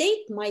I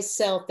state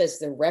myself as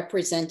the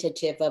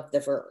representative of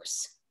the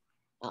verse,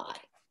 I,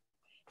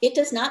 it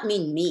does not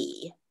mean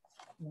me,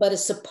 but a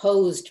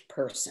supposed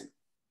person."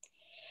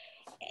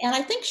 And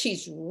I think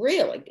she's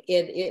really,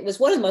 it was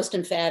one of the most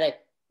emphatic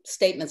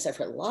statements of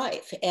her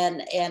life.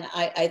 And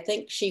I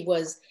think she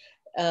was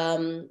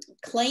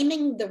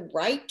claiming the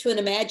right to an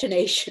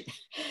imagination,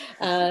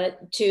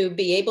 to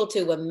be able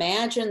to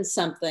imagine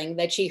something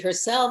that she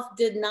herself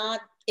did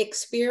not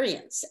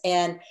experience.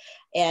 And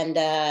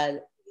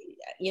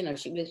you know,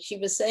 she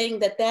was saying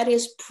that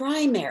is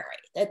primary,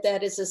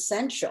 that is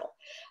essential,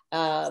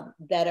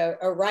 that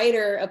a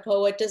writer, a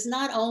poet, does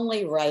not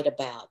only write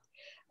about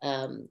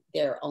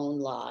their own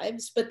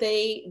lives, but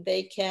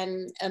they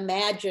can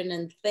imagine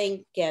and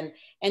think and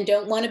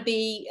don't want to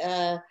be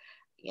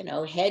you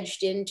know,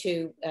 hedged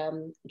into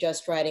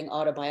just writing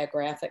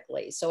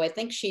autobiographically. So I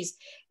think she's,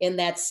 in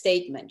that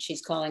statement,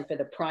 she's calling for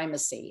the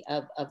primacy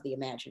of the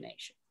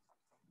imagination.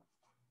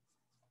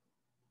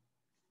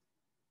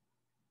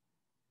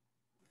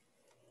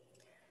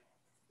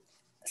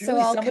 So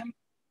I'll go ahead.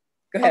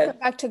 I'll come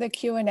back to the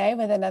Q&A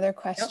with another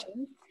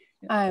question.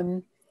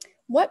 Yep.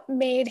 What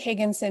made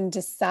Higginson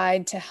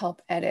decide to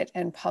help edit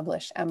and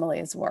publish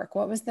Emily's work?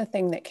 What was the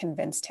thing that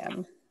convinced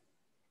him?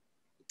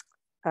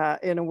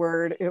 In a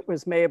word, it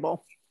was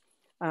Mabel.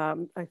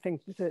 I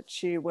think that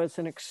she was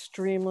an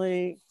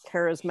extremely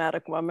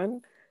charismatic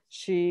woman.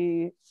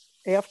 She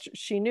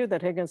knew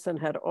that Higginson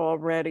had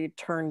already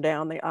turned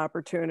down the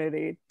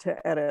opportunity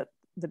to edit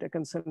the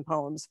Dickinson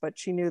poems, but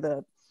she knew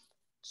that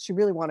she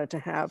really wanted to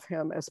have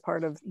him as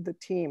part of the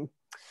team.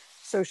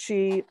 So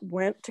she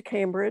went to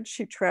Cambridge,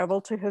 she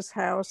traveled to his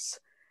house,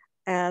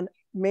 and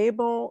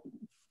Mabel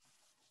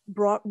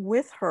brought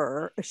with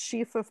her a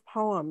sheaf of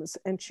poems,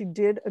 and she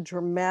did a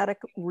dramatic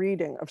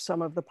reading of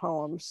some of the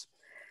poems.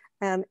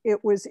 And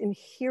it was in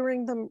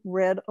hearing them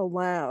read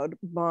aloud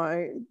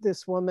by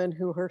this woman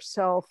who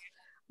herself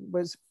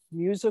was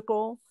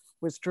musical,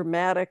 was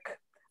dramatic,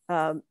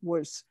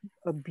 was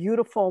a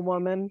beautiful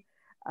woman.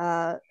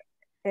 And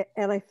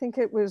I think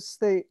it was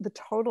the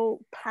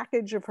total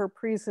package of her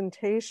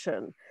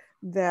presentation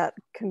that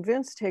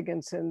convinced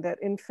Higginson that,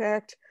 in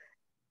fact,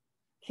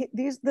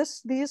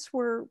 these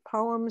were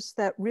poems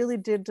that really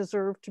did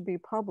deserve to be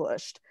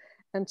published.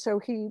 And so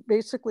he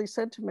basically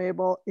said to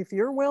Mabel, if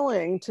you're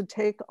willing to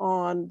take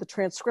on the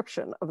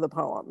transcription of the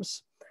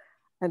poems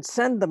and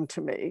send them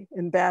to me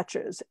in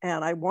batches,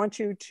 and I want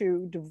you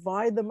to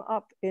divide them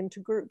up into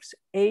groups,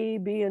 A,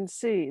 B, and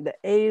C, the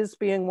A's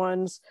being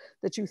ones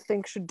that you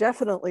think should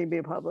definitely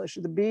be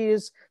published, the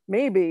B's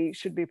maybe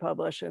should be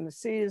published, and the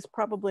C's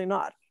probably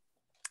not.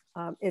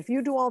 If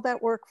you do all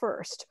that work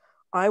first,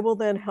 I will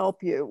then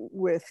help you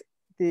with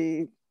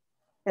the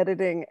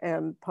editing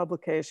and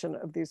publication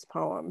of these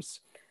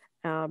poems.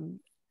 And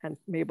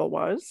Mabel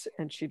was,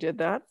 and she did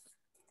that.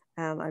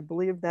 And I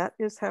believe that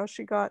is how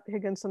she got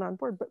Higginson on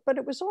board. But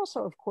it was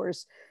also, of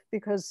course,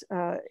 because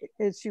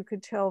as you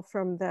could tell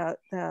from that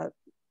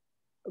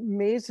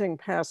amazing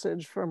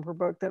passage from her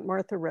book that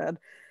Martha read,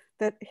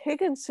 that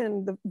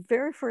Higginson, the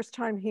very first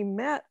time he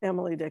met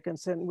Emily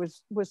Dickinson,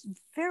 was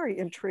very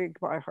intrigued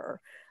by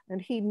her.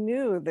 And he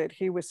knew that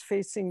he was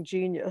facing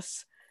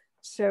genius.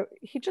 So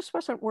he just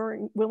wasn't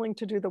willing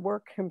to do the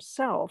work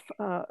himself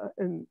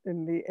in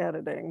the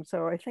editing.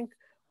 So I think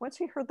once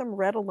he heard them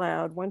read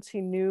aloud, once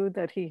he knew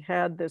that he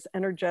had this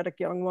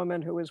energetic young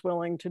woman who was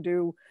willing to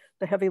do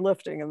the heavy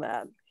lifting in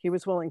that, he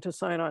was willing to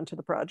sign on to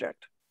the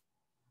project.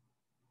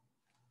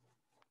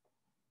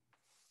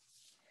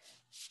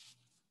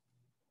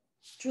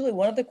 Julie,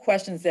 one of the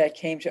questions that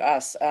came to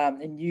us,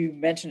 and you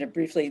mentioned it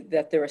briefly,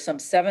 that there were some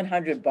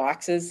 700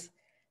 boxes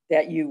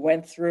that you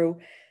went through.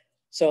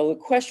 So the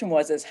question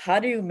was, how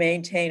do you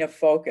maintain a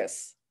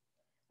focus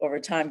over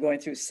time going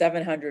through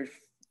 700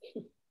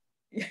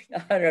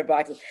 100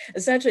 boxes?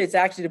 Essentially, it's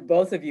actually to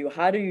both of you.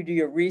 How do you do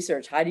your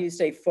research? How do you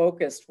stay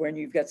focused when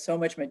you've got so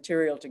much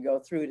material to go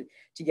through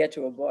to get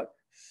to a book?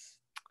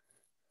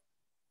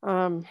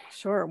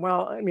 Sure.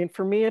 Well, I mean,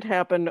 for me, it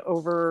happened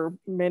over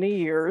many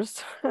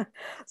years,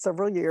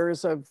 several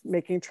years of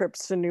making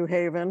trips to New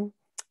Haven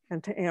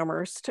and to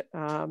Amherst.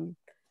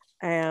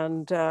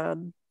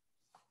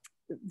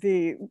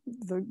 The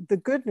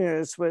good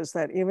news was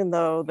that even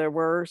though there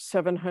were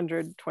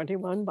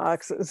 721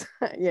 boxes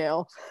at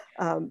Yale,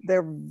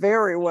 they're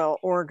very well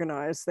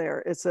organized there.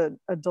 It's a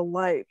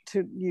delight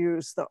to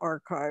use the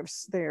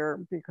archives there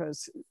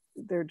because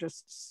they're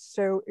just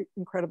so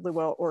incredibly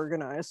well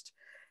organized.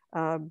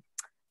 And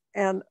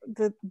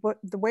the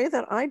way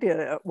that I did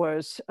it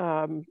was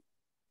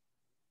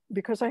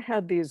because I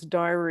had these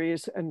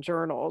diaries and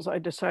journals, I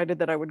decided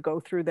that I would go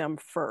through them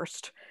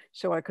first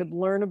so I could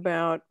learn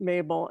about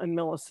Mabel and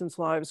Millicent's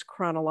lives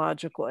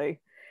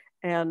chronologically.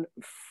 And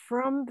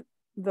from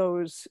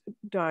those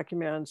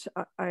documents,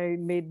 I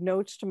made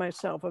notes to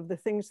myself of the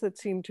things that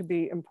seemed to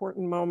be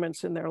important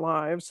moments in their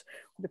lives,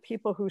 the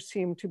people who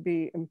seemed to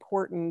be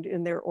important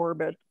in their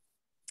orbit.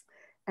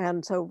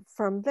 And so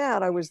from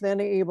that, I was then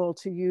able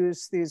to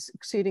use these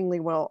exceedingly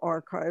well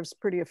archives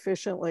pretty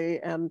efficiently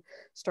and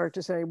start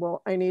to say,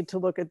 well, I need to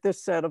look at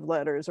this set of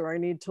letters, or I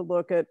need to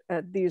look at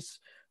these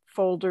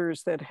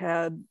folders that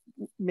had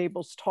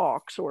Mabel's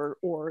talks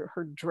or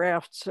her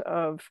drafts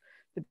of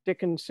the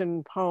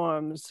Dickinson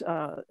poems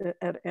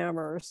at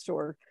Amherst,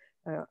 or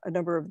a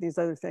number of these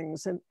other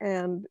things.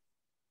 And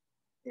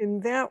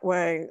in that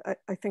way,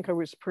 I think I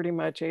was pretty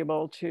much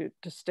able to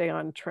stay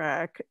on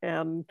track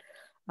and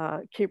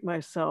keep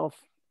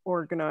myself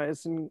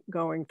organized and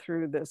going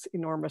through this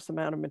enormous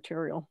amount of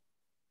material.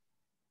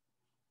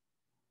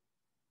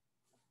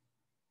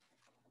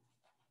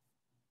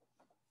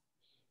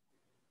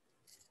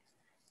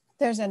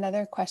 There's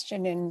another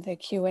question in the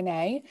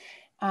Q&A.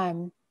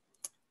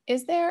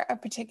 Is there a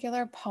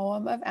particular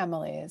poem of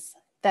Emily's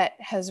that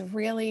has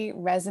really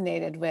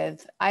resonated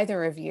with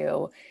either of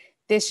you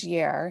this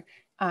year,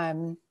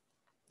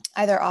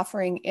 either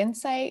offering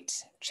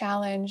insight,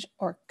 challenge,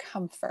 or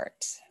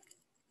comfort?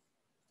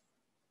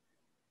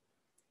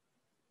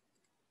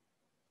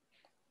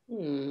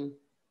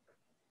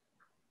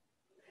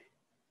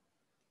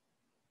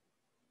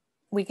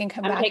 We can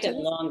come back to I'm taking a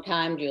long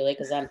time, Julie,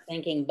 because I'm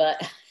thinking,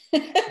 but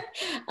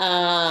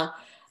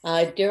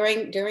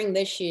during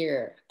this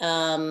year,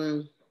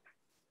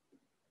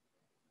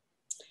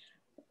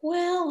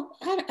 well,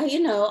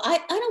 I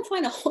don't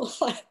find a whole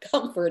lot of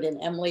comfort in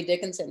Emily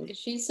Dickinson, because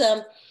she's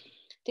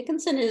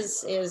Dickinson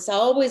is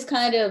always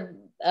kind of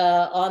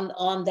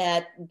on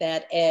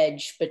that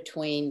edge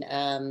between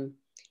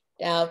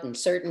doubt and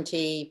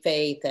certainty,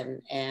 faith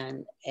and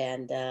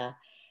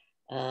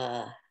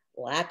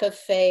lack of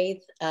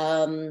faith.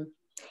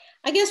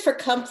 I guess for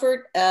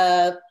comfort,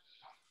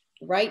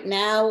 right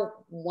now,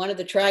 one of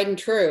the tried and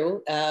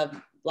true,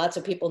 lots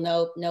of people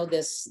know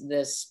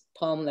this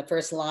poem. The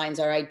first lines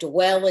are, "I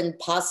dwell in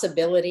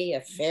possibility, a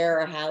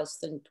fairer house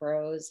than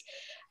prose."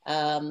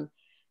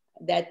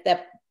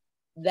 That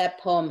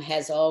poem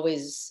has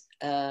always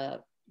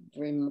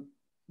given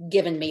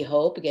me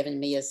hope, given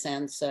me a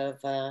sense of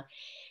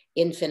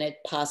infinite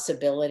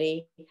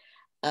possibility.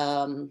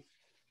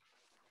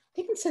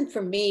 Dickinson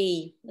for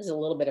me, this is a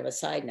little bit of a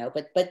side note,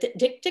 but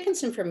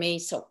Dickinson for me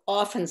so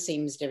often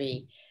seems to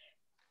be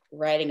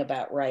writing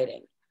about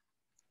writing.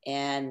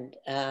 And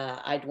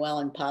I Dwell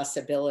in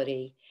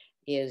Possibility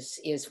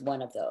is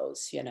one of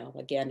those, you know,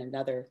 again,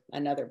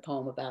 another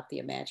poem about the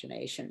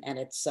imagination, and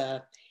it's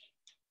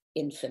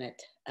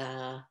infinite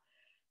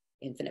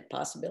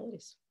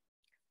possibilities.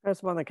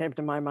 That's one that came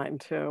to my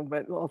mind too,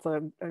 but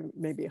also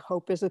maybe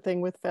hope is a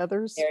thing with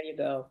feathers. There you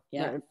go.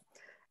 Yeah. Right.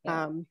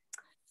 Yeah.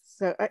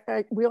 So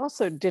we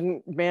also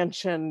didn't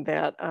mention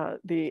that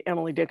the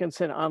Emily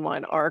Dickinson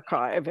online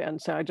archive,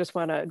 and so I just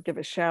want to give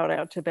a shout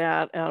out to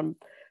that.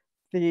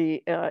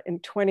 In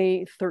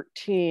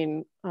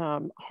 2013,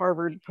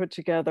 Harvard put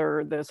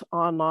together this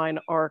online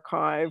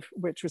archive,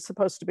 which was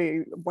supposed to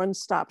be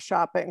one-stop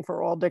shopping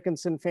for all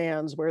Dickinson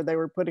fans, where they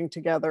were putting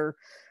together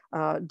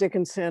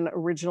Dickinson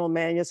original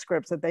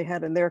manuscripts that they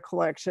had in their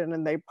collection,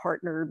 and they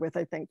partnered with,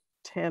 I think,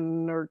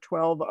 10 or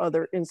 12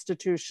 other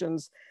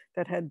institutions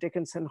that had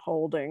Dickinson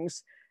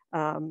holdings.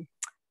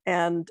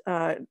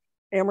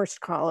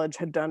 Amherst College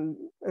had done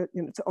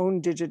its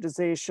own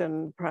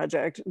digitization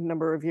project a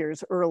number of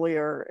years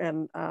earlier,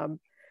 and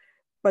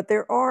but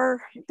there are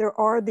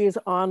these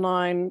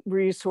online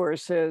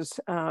resources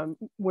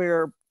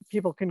where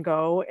people can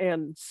go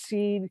and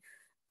see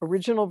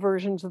original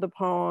versions of the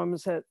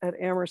poems. At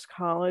Amherst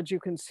College, you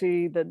can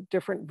see the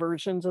different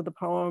versions of the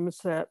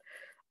poems that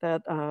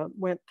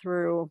went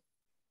through.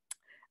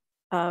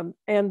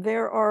 And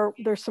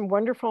there's some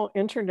wonderful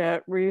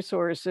internet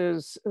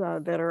resources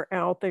that are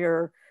out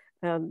there,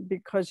 and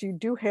because you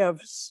do have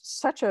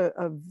such a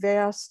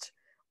vast,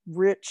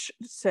 rich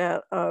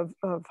set of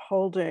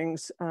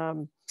holdings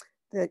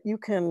that you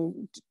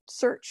can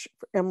search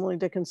for Emily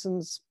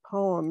Dickinson's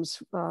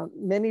poems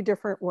many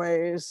different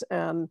ways,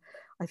 and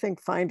I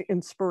think find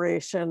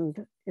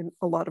inspiration in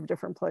a lot of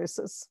different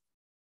places.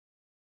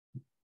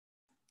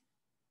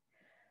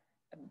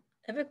 I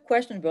have a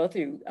question to both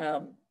of you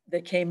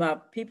that came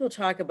up. People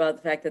talk about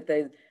the fact that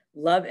they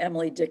love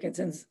Emily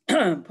Dickinson's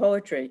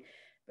poetry,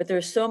 but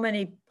there's so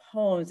many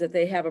poems that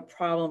they have a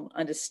problem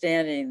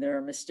understanding.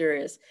 They're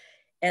mysterious.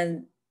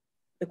 And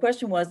the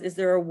question was, is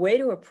there a way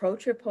to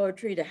approach her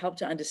poetry to help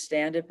to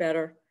understand it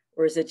better?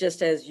 Or is it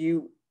just, as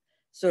you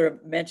sort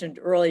of mentioned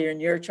earlier in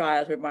your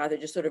childhood, Martha,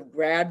 just sort of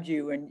grabbed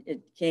you and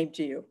it came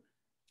to you?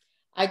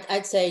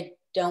 I'd say,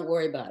 don't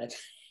worry about it.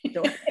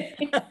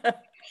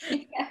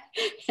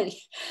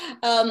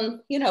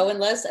 You know,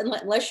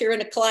 unless you're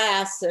in a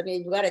class, I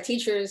mean, you've got a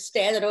teacher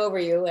standing over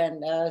you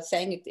and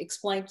saying,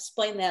 explain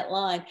that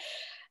line.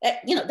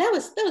 You know,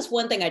 that was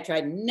one thing I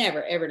tried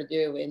never ever to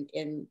do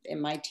in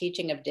my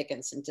teaching of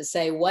Dickinson, to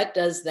say, what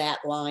does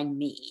that line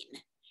mean?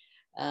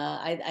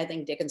 I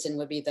think Dickinson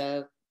would be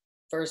the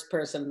first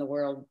person in the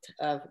world,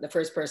 the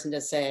first person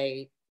to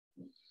say,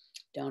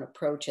 don't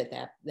approach it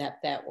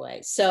that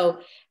way.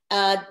 So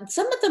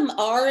some of them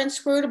are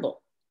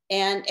inscrutable,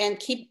 and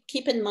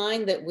keep in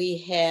mind that we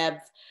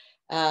have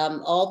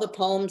all the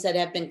poems that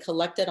have been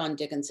collected on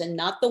Dickinson,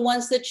 not the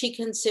ones that she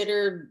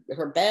considered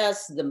her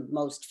best, the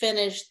most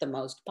finished, the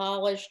most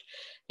polished,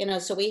 you know,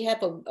 so we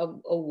have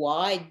a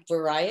wide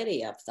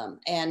variety of them.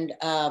 And,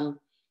 yeah,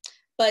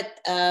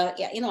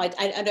 you know,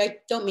 I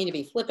don't mean to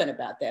be flippant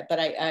about that, but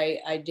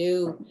I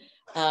do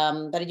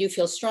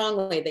feel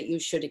strongly that you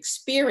should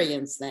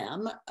experience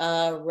them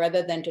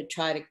rather than to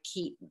try to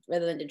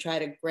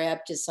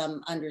grab to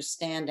some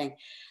understanding.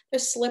 They're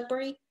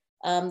slippery.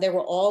 There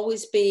will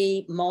always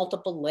be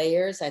multiple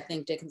layers. I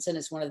think Dickinson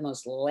is one of the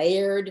most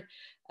layered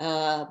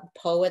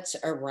poets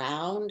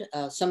around.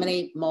 So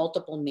many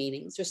multiple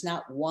meanings. There's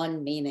not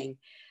one meaning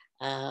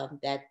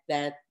that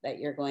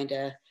you're going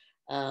to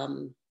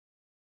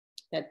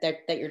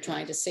that you're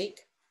trying to seek.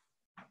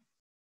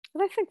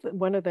 And I think that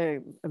one of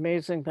the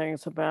amazing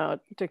things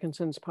about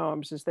Dickinson's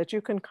poems is that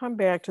you can come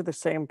back to the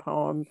same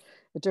poem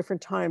at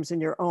different times in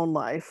your own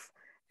life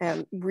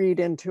and read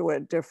into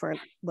it different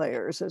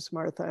layers, as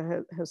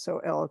Martha has so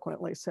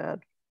eloquently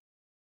said.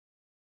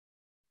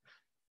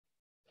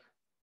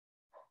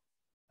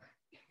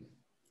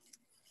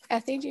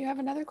 Effie, do you have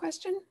another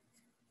question?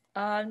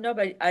 No,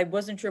 but I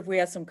wasn't sure if we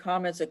had some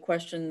comments or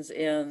questions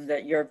in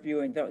that you're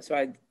viewing those, so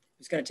I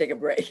was going to take a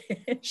break.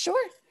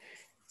 Sure.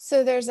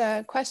 So there's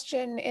a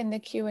question in the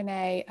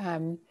Q&A.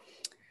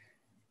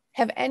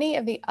 Have any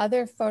of the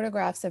other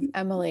photographs of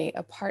Emily,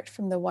 apart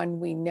from the one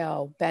we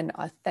know, been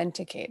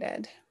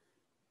authenticated?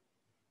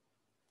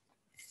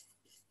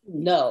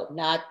 No,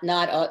 not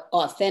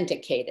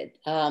authenticated.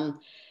 There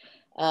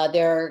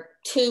are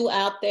two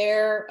out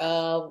there.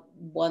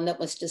 One that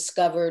was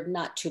discovered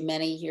not too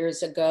many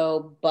years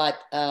ago, but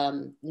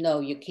no,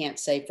 you can't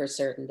say for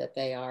certain that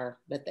they are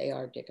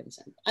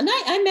Dickinson. And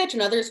I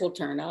imagine others will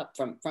turn up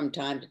from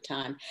time to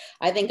time.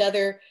 I think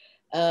other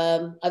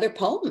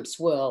poems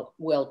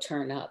will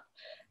turn up.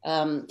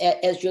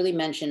 As Julie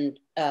mentioned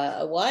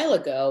a while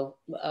ago,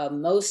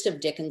 most of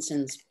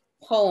Dickinson's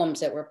poems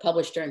that were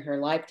published during her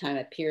lifetime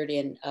appeared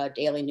in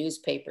daily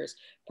newspapers,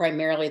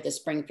 primarily the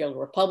Springfield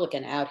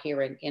Republican out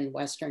here in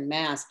Western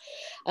Mass.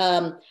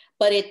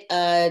 But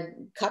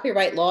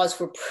copyright laws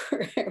were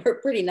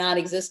pretty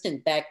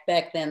non-existent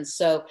back then.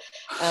 So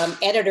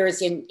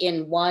editors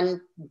in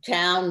one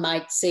town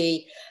might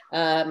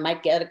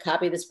get a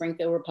copy of the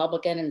Springfield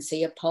Republican and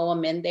see a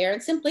poem in there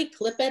and simply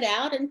clip it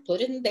out and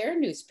put it in their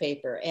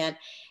newspaper. And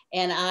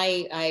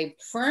I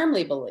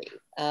firmly believe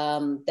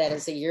that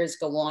as the years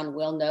go on,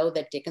 we'll know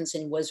that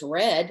Dickinson was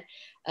read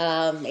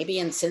maybe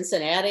in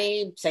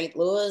Cincinnati, St.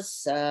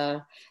 Louis,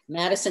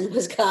 Madison,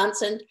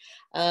 Wisconsin,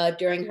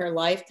 during her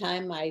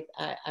lifetime.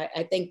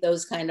 I think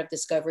those kind of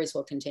discoveries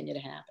will continue to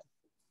happen.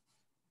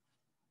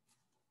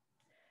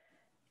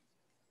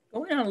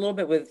 Going on a little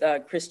bit with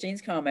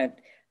Christine's comment,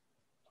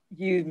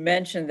 you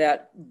mentioned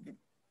that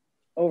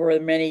over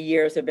many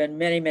years, there have been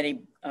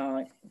many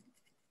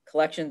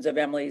collections of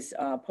Emily's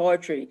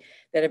poetry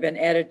that have been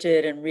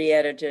edited and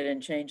re-edited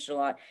and changed a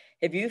lot.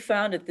 Have you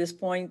found at this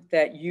point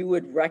that you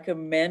would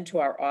recommend to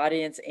our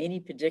audience any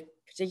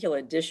particular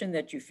edition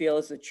that you feel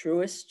is the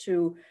truest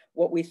to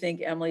what we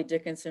think Emily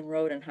Dickinson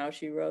wrote and how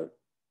she wrote?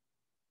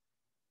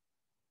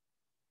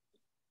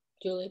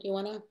 Julie, do you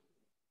want to?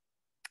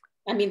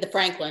 I mean, the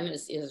Franklin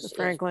is the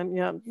Franklin,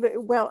 yeah.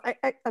 Well,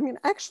 I mean,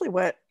 actually,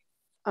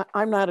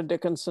 I'm not a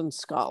Dickinson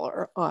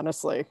scholar,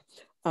 honestly.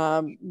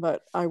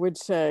 But I would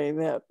say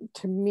that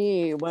to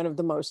me, one of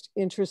the most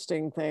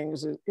interesting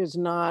things is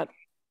not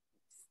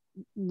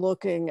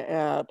looking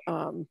at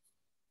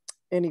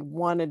any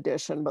one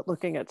edition, but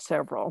looking at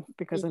several,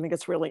 because I think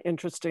it's really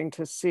interesting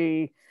to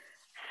see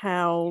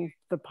how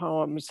the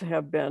poems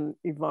have been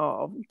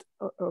evolved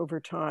over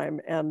time.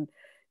 And,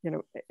 you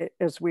know,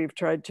 as we've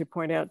tried to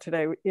point out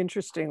today,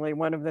 interestingly,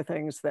 one of the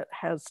things that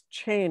has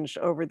changed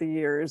over the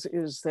years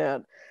is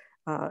that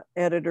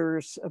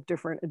editors of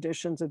different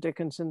editions of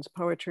Dickinson's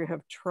poetry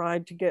have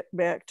tried to get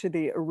back to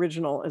the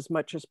original as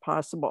much as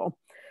possible.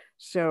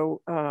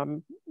 So,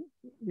 you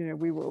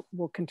know,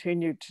 we'll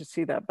continue to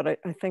see that. But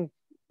I think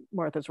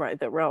Martha's right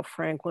that Ralph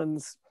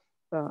Franklin's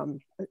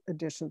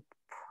edition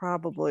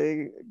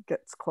probably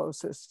gets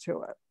closest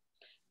to it.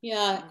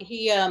 Yeah,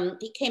 he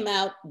came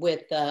out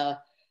with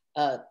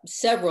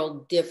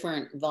several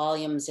different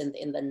volumes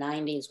in the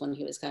 90s when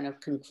he was kind of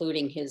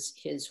concluding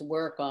his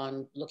work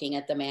on looking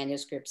at the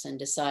manuscripts and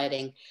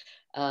deciding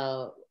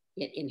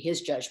in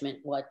his judgment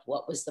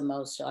what was the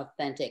most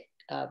authentic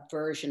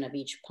version of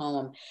each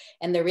poem.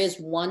 And there is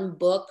one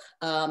book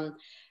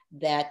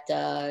that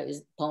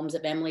is Poems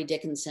of Emily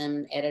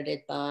Dickinson,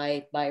 edited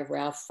by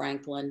Ralph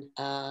Franklin,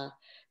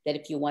 that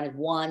if you wanted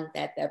one,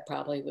 that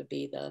probably would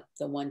be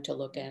the one to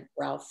look at,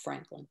 Ralph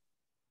Franklin.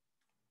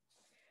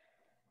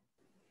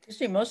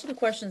 Christine, most of the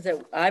questions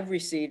that I've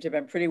received have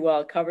been pretty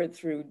well covered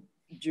through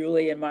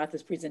Julie and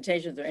Martha's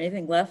presentations. Is there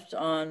anything left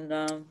on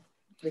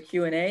the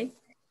Q&A?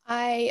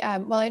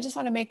 Well, I just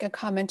want to make a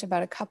comment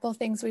about a couple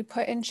things we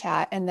put in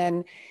chat, and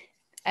then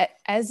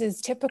as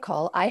is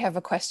typical, I have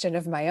a question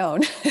of my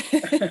own.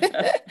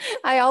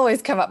 I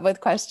always come up with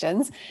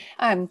questions.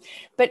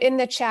 But in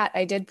the chat,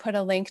 I did put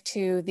a link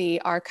to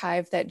the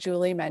archive that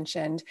Julie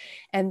mentioned.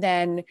 And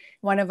then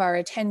one of our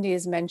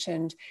attendees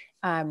mentioned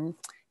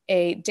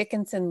a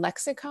Dickinson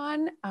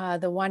lexicon,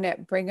 the one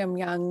at Brigham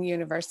Young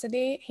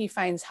University, he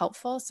finds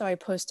helpful. So I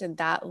posted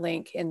that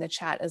link in the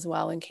chat as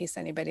well, in case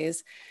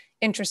anybody's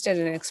interested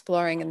in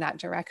exploring in that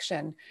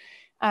direction.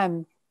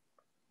 And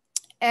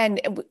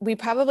we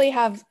probably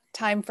have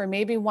time for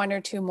maybe one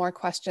or two more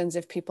questions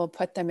if people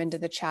put them into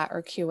the chat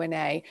or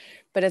Q&A,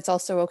 but it's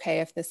also okay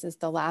if this is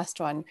the last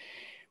one.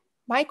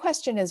 My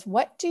question is,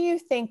 what do you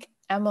think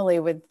Emily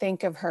would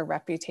think of her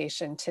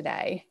reputation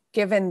today,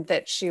 given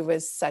that she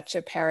was such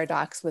a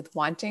paradox with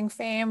wanting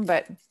fame,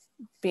 but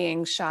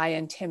being shy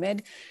and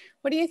timid?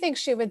 What do you think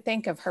she would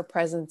think of her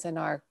presence in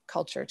our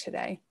culture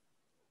today?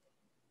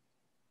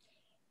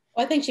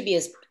 Well, I think she'd be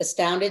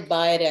astounded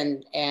by it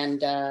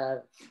and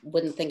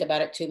wouldn't think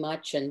about it too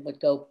much and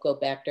would go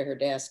back to her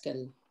desk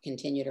and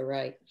continue to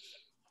write.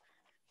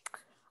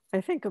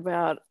 I think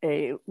about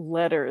a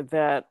letter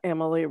that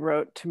Emily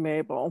wrote to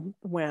Mabel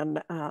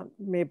when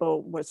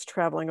Mabel was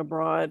traveling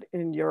abroad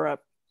in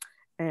Europe,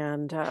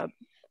 and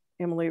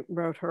Emily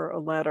wrote her a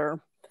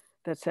letter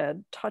that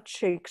said, "Touch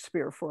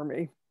Shakespeare for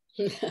me."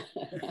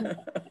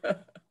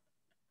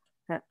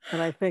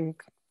 And I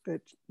think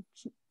that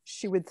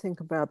she would think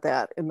about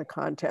that in the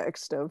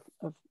context of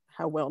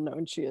how well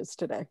known she is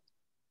today.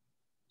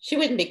 She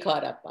wouldn't be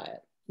caught up by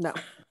it. No.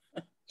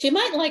 She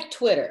might like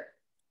Twitter.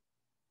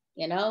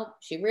 You know,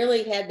 she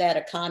really had that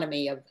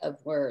economy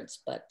of words,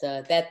 but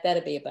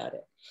that'd be about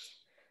it.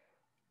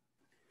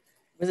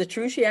 Was it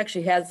true she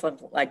actually had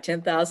something like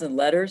 10,000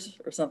 letters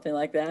or something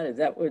like that? Is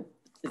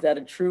that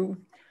a true?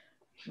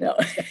 No,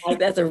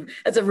 that's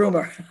a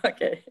rumor.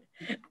 Okay,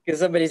 because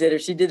somebody said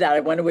if she did that,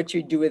 I wonder what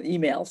she'd do with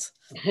emails.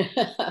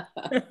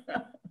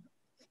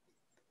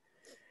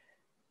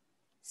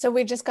 So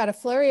we just got a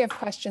flurry of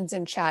questions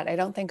in chat. I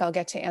don't think I'll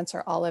get to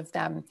answer all of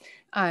them.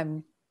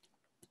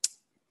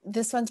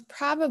 This one's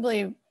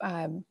probably,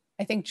 I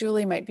I think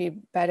Julie might be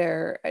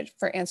better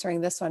for answering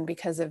this one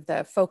because of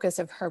the focus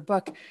of her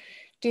book.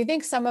 Do you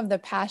think some of the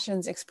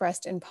passions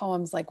expressed in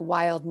poems like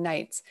Wild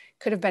Nights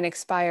could have been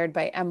inspired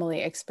by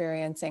Emily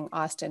experiencing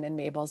Austen and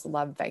Mabel's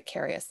love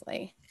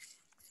vicariously?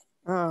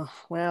 Oh,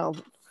 well,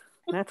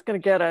 that's going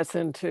to get us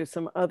into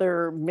some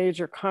other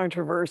major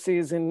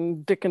controversies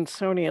in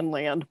Dickinsonian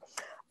land.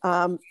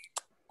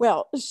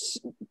 Well,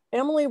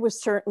 Emily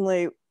was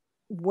certainly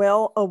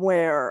well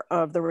aware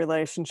of the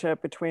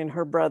relationship between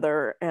her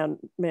brother and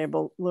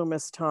Mabel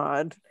Loomis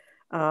Todd.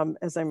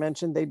 As I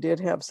mentioned, they did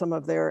have some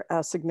of their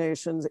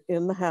assignations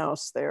in the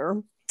house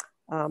there.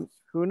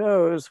 Who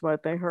knows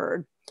what they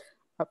heard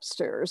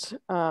upstairs.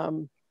 But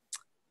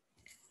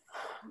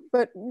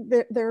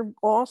there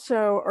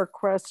also are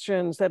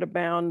questions that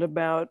abound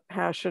about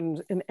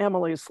passions in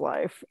Emily's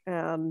life.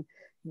 And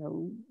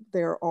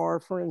there are,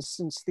 for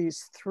instance,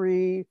 these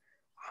 3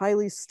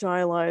 highly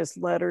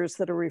stylized letters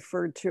that are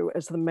referred to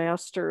as the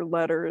master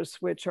letters,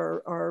 which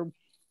are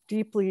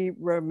deeply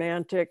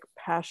romantic,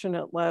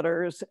 passionate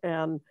letters.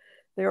 And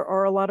there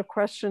are a lot of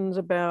questions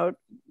about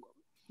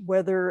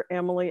whether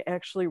Emily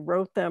actually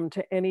wrote them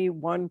to any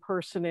one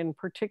person in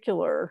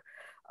particular.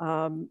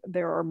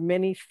 There are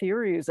many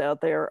theories out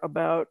there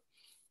about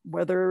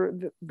whether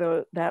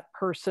that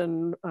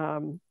person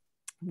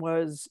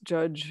was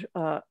Judge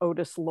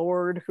Otis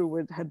Lord,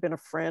 who had been a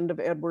friend of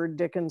Edward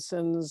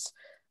Dickinson's,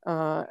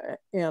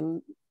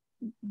 and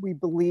we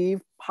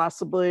believe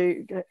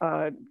possibly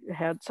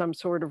had some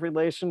sort of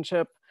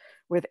relationship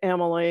with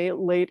Emily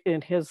late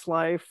in his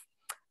life.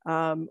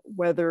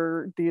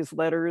 Whether these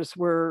letters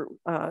were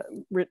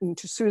written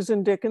to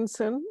Susan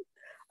Dickinson,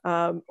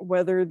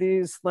 whether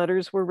these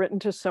letters were written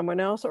to someone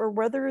else, or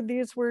whether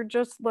these were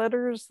just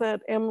letters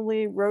that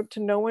Emily wrote to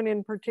no one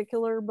in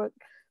particular, but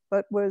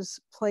was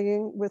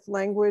playing with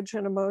language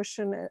and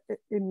emotion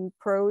in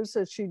prose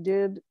as she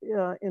did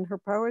in her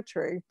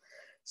poetry.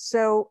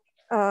 So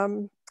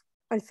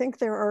I think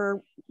there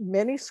are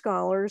many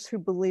scholars who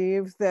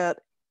believe that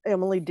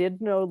Emily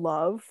did know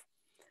love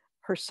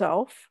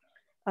herself,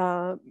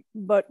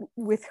 but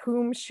with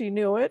whom she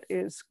knew it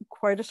is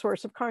quite a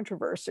source of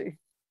controversy.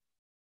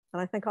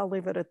 And I think I'll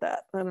leave it at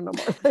that. I don't know,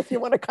 Martha, if you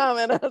want to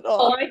comment at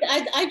all. Oh,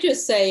 I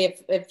just say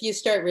if you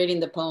start reading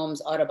the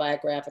poems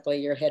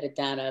autobiographically, you're headed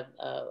down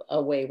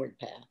a wayward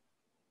path.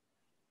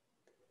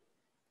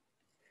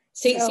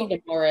 See them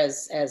more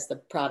as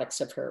the products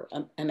of her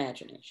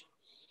imagination.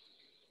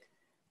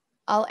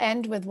 I'll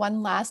end with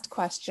one last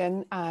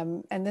question,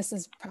 and this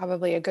is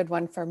probably a good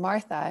one for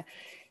Martha.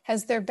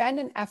 Has there been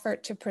an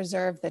effort to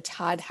preserve the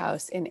Todd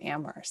House in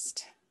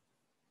Amherst?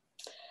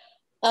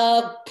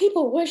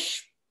 People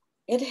wish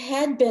it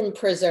had been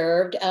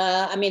preserved.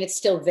 I mean, it's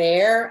still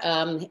there.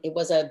 It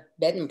was a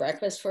bed and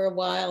breakfast for a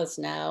while. It's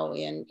now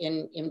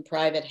in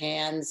private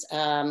hands.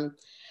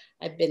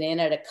 I've been in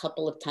it a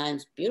couple of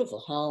times. Beautiful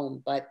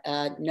home, but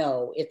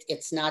no,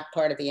 it's not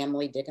part of the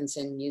Emily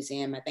Dickinson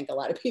Museum. I think a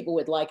lot of people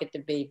would like it to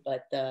be,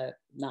 but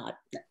not.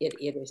 It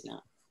is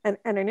not. And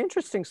an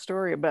interesting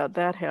story about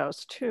that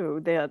house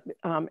too, that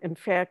in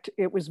fact,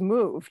 it was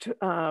moved.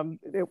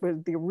 It was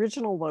the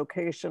original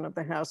location of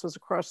the house was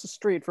across the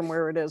street from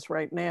where it is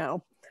right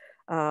now.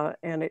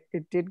 And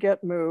it did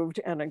get moved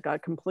and it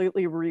got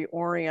completely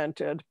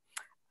reoriented.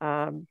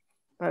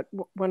 But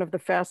one of the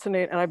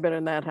fascinating, and I've been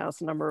in that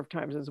house a number of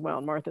times as well.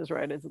 Martha's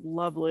right, it's a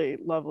lovely,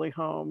 lovely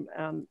home.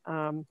 And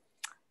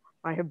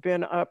I have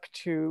been up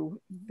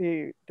to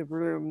the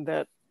room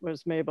that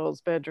was Mabel's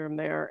bedroom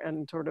there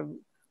and sort of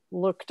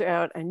looked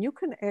out, and you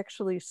can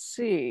actually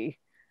see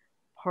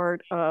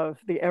part of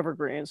the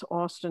Evergreens,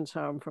 Austen's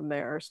home, from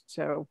there.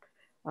 So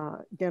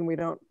again, we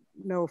don't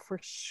know for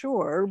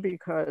sure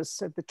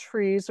because the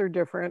trees are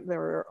different.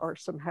 There are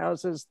some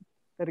houses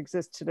that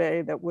exist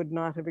today that would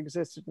not have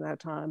existed in that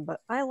time.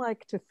 But I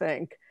like to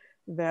think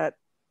that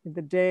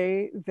the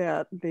day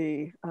that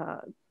the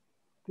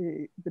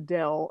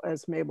dell,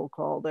 as Mabel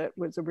called it,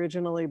 was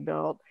originally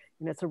built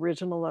in its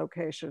original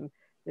location,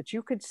 that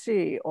you could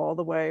see all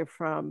the way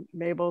from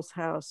Mabel's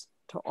house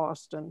to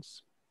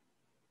Austen's.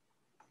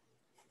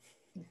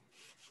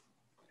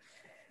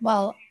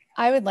 Well,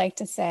 I would like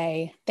to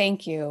say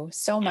thank you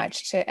so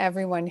much to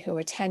everyone who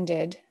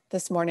attended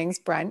this morning's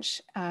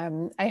brunch.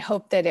 I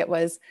hope that it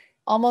was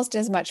almost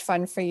as much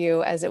fun for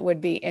you as it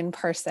would be in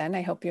person.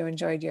 I hope you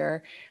enjoyed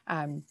your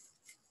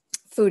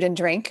food and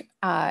drink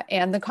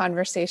and the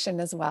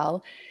conversation as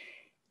well.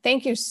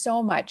 Thank you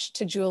so much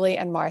to Julie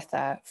and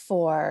Martha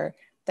for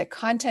the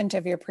content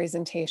of your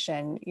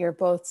presentation. You're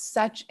both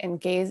such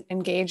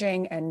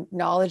engaging and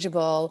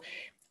knowledgeable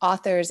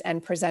authors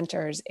and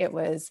presenters. It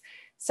was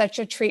such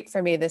a treat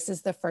for me. This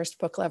is the first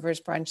Book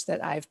Lovers Brunch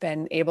that I've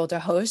been able to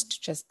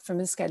host just from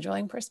a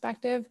scheduling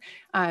perspective.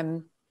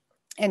 And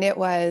it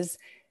was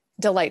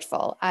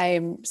delightful.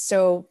 I'm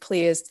so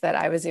pleased that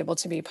I was able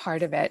to be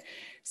part of it.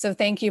 So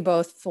thank you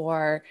both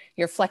for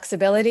your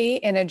flexibility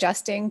in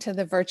adjusting to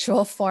the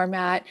virtual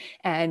format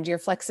and your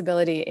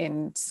flexibility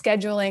in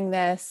scheduling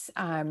this,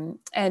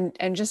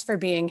 and just for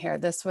being here.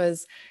 This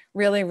was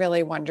really,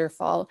 really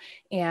wonderful.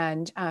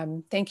 And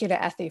thank you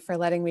to Effie for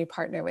letting me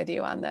partner with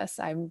you on this.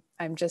 I'm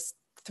just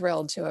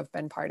thrilled to have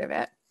been part of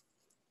it.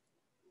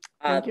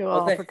 Thank you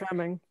all for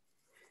coming.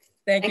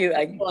 Thank you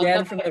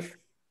again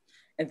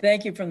and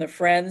thank you from the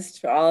Friends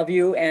to all of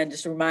you. And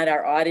just to remind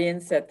our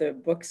audience that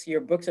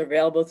your books are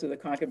available through the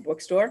Concord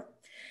Bookstore.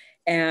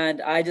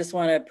 And I just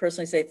want to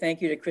personally say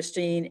thank you to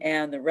Christine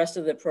and the rest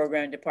of the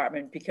program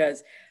department,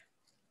 because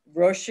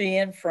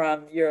Roisin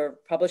from your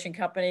publishing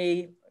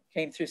company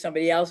came through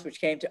somebody else,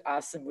 which came to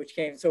us, and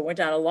so it went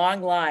down a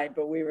long line,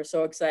 but we were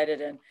so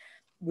excited. And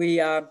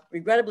we,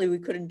 regrettably, we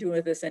couldn't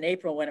do this in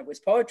April when it was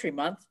Poetry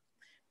Month.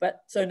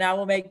 But so now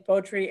we'll make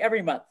poetry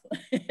every month.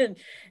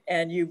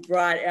 And you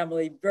brought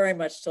Emily very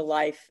much to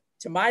life,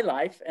 to my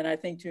life, and I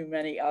think to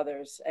many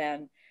others.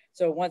 And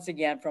so once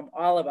again, from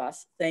all of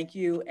us, thank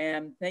you.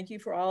 And thank you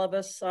for all of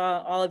us,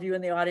 all of you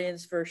in the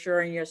audience, for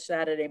sharing your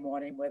Saturday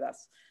morning with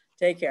us.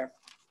 Take care.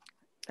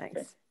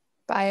 Thanks.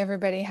 Bye,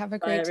 everybody. Have a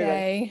great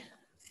day.